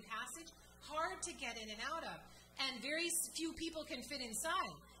sloping passage. Hard to get in and out of. And very few people can fit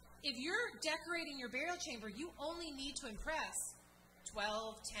inside. If you're decorating your burial chamber, you only need to impress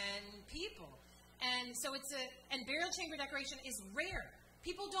 12, 10 people. And so and burial chamber decoration is rare.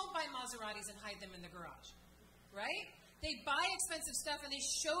 People don't buy Maseratis and hide them in the garage, right? They buy expensive stuff and they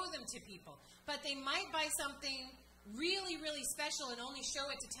show them to people. But they might buy something really, really special and only show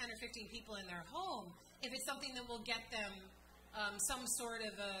it to 10 or 15 people in their home if it's something that will get them some sort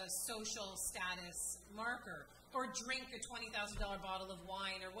of a social status marker, or drink a $20,000 bottle of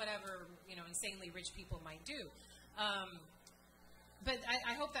wine, or whatever, insanely rich people might do. But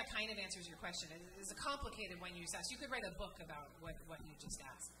I hope that kind of answers your question. It's a complicated one you just asked. You could write a book about what you just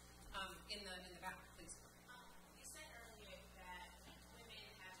asked. In the back, please. You said earlier that women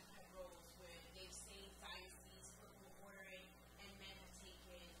have had roles where they've seen dynasties football ordering, and men have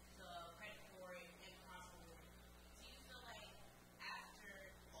taken the credit for it and crossed over. Do you feel like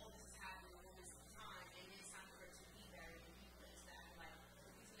after all this has happened, a woman's time, and it's time for her to be buried, and people into that, like, the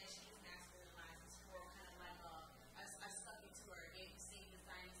reason that she's masculinized is for kind of like a stuck into her. If you save this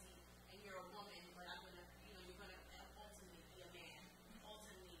dynasty and you're a woman, but you're gonna ultimately be a man,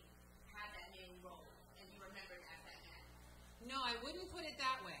 ultimately have that man role, and you remember it as that man. No, I wouldn't put it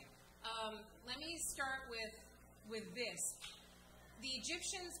that way. Let me start with this. The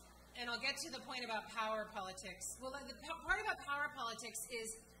Egyptians, and I'll get to the point about power politics. Well, the part about power politics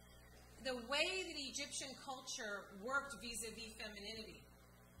is the way that Egyptian culture worked vis-a-vis femininity.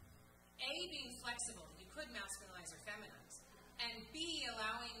 A, being flexible. You could masculinize or feminize. And B,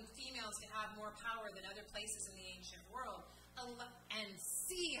 allowing females to have more power than other places in the ancient world. And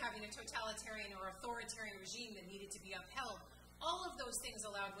C, having a totalitarian or authoritarian regime that needed to be upheld. All of those things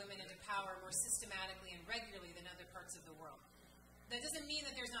allowed women into power more systematically and regularly than other parts of the world. That doesn't mean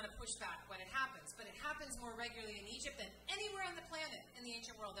that there's not a pushback when it happens, but it happens more regularly in Egypt than anywhere on the planet in the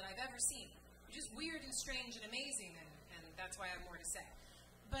ancient world that I've ever seen, which is weird and strange and amazing, and that's why I have more to say.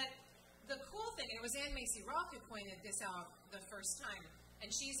 But the cool thing, and it was Anne Macy Rock who pointed this out the first time, and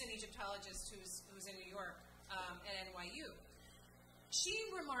she's an Egyptologist who's in New York at NYU. She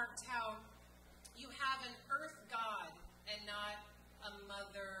remarked how you have an earth god and not a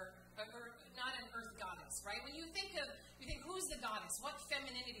mother, or not an earth goddess, right? When you think who's the goddess? What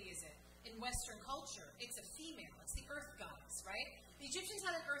femininity is it in Western culture? It's a female. It's the earth goddess, right? The Egyptians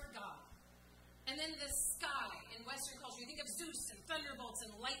had an earth god. And then the sky in Western culture, you think of Zeus and thunderbolts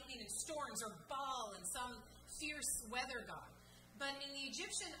and lightning and storms, or Baal and some fierce weather god. But in the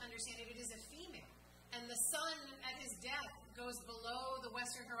Egyptian understanding, it is a female. And the sun at his death goes below the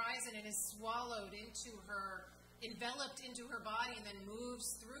western horizon and is swallowed into her, enveloped into her body, and then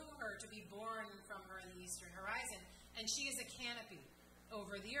moves through her to be born from her in the eastern horizon. And she is a canopy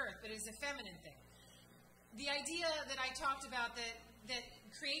over the earth, but it is a feminine thing. The idea that I talked about, that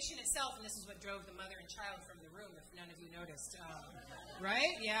creation itself, and this is what drove the mother and child from the room, if none of you noticed,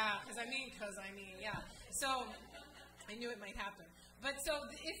 right? Yeah, because I mean, yeah. So I knew it might happen. But so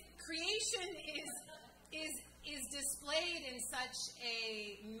if creation is displayed in such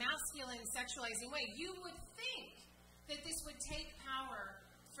a masculine, sexualizing way, you would think that this would take power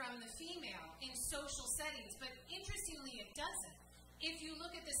from the female in social settings, but interestingly, it doesn't. If you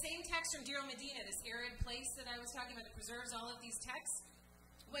look at the same text from Deir Medina, this arid place that I was talking about that preserves all of these texts,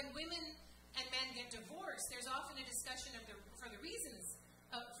 when women and men get divorced, there's often a discussion for the reasons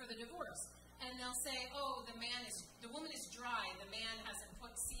for the divorce. And they'll say, oh, the woman is dry, the man hasn't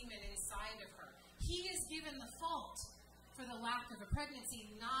put semen inside of her. He is given the fault for the lack of a pregnancy,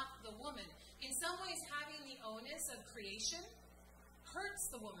 not the woman. In some ways, having the onus of creation hurts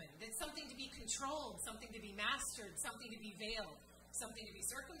the woman. It's something to be controlled, something to be mastered, something to be veiled, something to be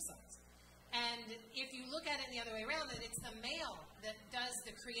circumcised. And if you look at it the other way around, that it's the male that does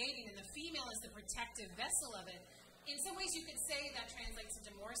the creating and the female is the protective vessel of it, in some ways you could say that translates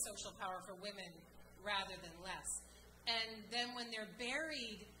into more social power for women rather than less. And then when they're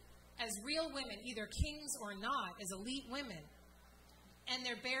buried as real women, either kings or not, as elite women, and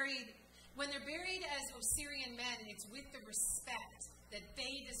when they're buried as Osirian men, it's with the respect that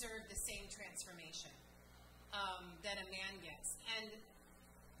they deserve the same transformation that a man gets. And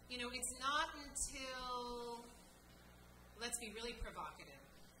it's not until, let's be really provocative,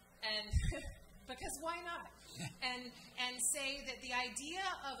 because why not? And say that the idea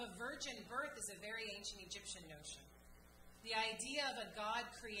of a virgin birth is a very ancient Egyptian notion. The idea of a God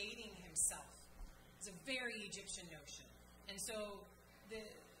creating himself is a very Egyptian notion. And so the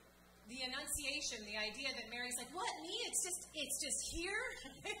Annunciation, the idea that Mary's like, what, me? It's just here?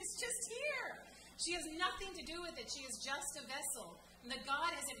 It's just here. She has nothing to do with it. She is just a vessel. And that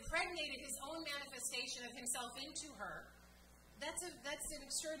God has impregnated his own manifestation of himself into her. That's an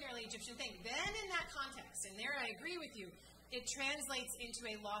extraordinarily Egyptian thing. Then in that context, and there I agree with you, it translates into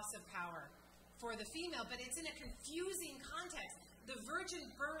a loss of power for the female, but it's in a confusing context. The virgin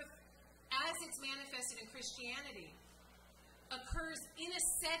birth, as it's manifested in Christianity, occurs in a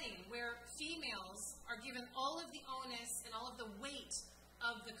setting where females are given all of the onus and all of the weight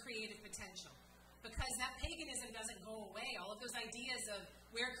of the creative potential. Because that paganism doesn't go away. All of those ideas of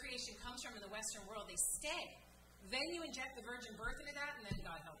where creation comes from in the Western world, they stay. Then you inject the virgin birth into that, and then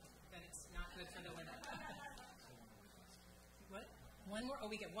God help you. Then it's not good for the women. What? One more? Oh,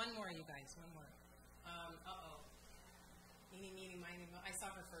 we get one more, you guys. One more. Uh-oh. Meeny, miny, mo. I saw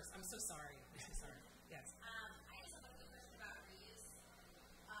her first. I'm so sorry. Yes. I just have a quick question about reuse.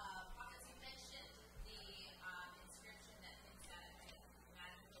 Prophets, you mentioned the inscription that hints at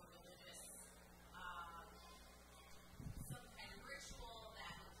magical, religious, some kind of ritual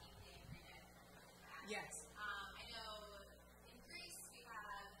that will keep the angry dead from coming back. Yes. I know in Greece we have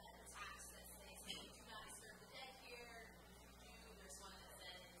a tax that says, hey, do not disturb the dead here. If you do, there's one that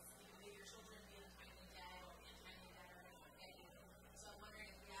says, may your children be untimely dead or be untimely dead or forget you. So I'm wondering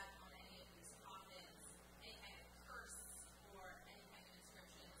if we have on any of these coffins any kind of curse or any kind of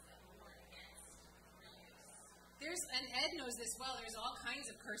inscriptions that will warn against reuse. And Ed knows this well, there's all kinds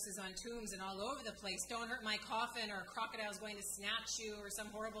of curses on tombs and all over the place. Don't hurt my coffin, or a crocodile's going to snatch you, or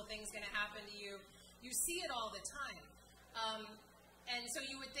some horrible thing's going to happen to you. You see it all the time. And so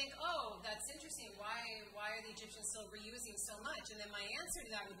you would think, oh, that's interesting. Why are the Egyptians still reusing so much? And then my answer to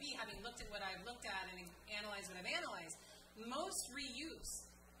that would be, having looked at what I've looked at and analyzed what I've analyzed, most reuse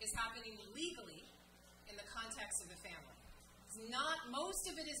is happening legally in the context of the family. Most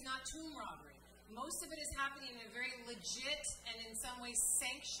of it is not tomb robbery. Most of it is happening in a very legit and in some ways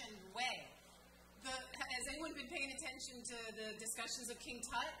sanctioned way. Has anyone been paying attention to the discussions of King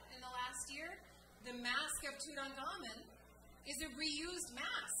Tut in the last year? The mask of Tutankhamun is a reused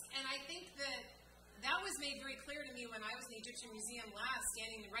mask. And I think that was made very clear to me when I was in the Egyptian Museum last,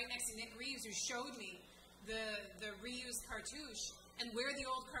 standing right next to Nick Reeves, who showed me the reused cartouche and where the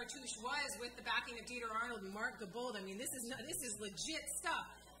old cartouche was with the backing of Dieter Arnold and Mark Gabold. I mean, this is legit stuff.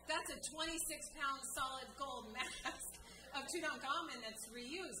 That's a 26-pound solid gold mask of Tutankhamun that's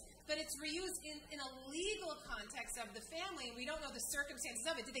reused. But it's reused in a legal context of the family, and we don't know the circumstances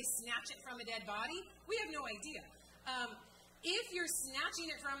of it. Did they snatch it from a dead body? We have no idea. If you're snatching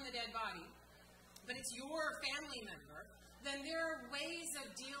it from the dead body, but it's your family member, then there are ways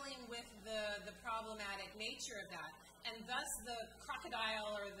of dealing with the problematic nature of that. And thus the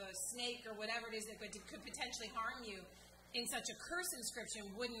crocodile or the snake or whatever it is that could potentially harm you in such a curse inscription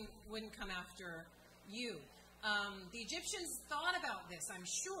wouldn't come after you. The Egyptians thought about this, I'm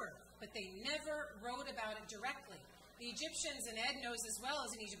sure, but they never wrote about it directly. The Egyptians, and Ed knows as well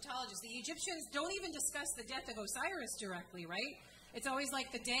as an Egyptologist, the Egyptians don't even discuss the death of Osiris directly, right? It's always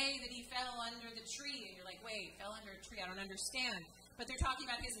like the day that he fell under the tree, and you're like, wait, fell under a tree, I don't understand. But they're talking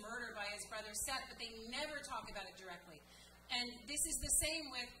about his murder by his brother Seth, but they never talk about it directly. And this is the same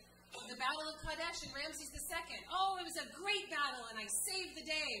with the Battle of Kadesh and Ramses II. Oh, it was a great battle, and I saved the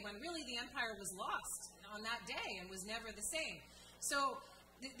day, when really the empire was lost on that day and was never the same. So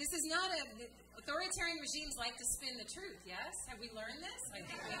this is not authoritarian regimes like to spin the truth, yes? Have we learned this? I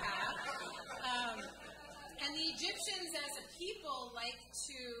think we have. And the Egyptians as a people like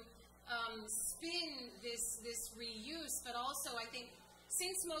to spin this reuse, but also I think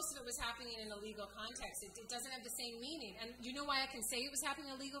since most of it was happening in a legal context, it doesn't have the same meaning. And you know why I can say it was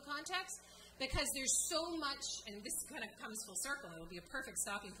happening in a legal context? Because there's so much, and this kind of comes full circle, it will be a perfect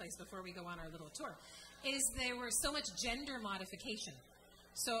stopping place before we go on our little tour, is there was so much gender modification.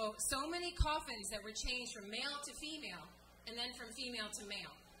 So many coffins that were changed from male to female, and then from female to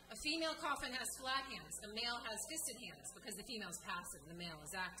male. A female coffin has flat hands. A male has fisted hands because the female's passive, the male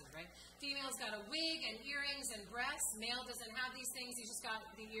is active, right? Female's got a wig and earrings and breasts. Male doesn't have these things. He's just got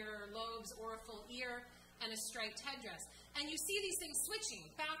the ear lobes or a full ear and a striped headdress. And you see these things switching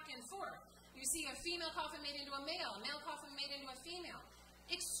back and forth. You see a female coffin made into a male coffin made into a female.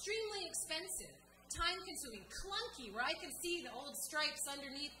 Extremely expensive, time-consuming, clunky, where I can see the old stripes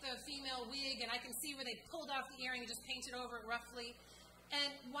underneath the female wig, and I can see where they pulled off the earring and just painted over it roughly.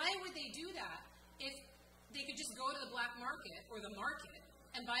 And why would they do that if they could just go to the black market or the market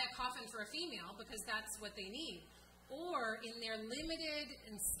and buy a coffin for a female because that's what they need. Or in their limited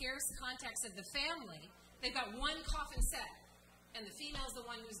and scarce context of the family, they've got one coffin set, and the female's the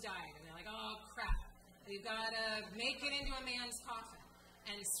one who's died. And they're like, oh, crap. We've got to make it into a man's coffin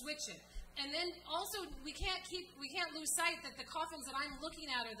and switch it. And then also, we can't lose sight that the coffins that I'm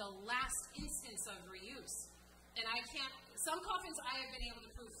looking at are the last instance of reuse. And some coffins I have been able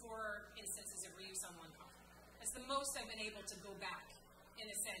to prove 4 instances of reuse on one coffin. That's the most I've been able to go back, in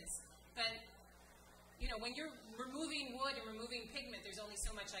a sense. But, you know, when you're removing wood and removing pigment, there's only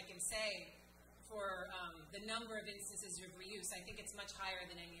so much I can say for the number of instances of reuse. I think it's much higher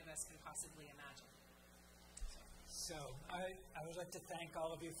than any of us can possibly imagine. So I would like to thank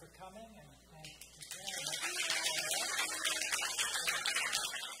all of you for coming, and thank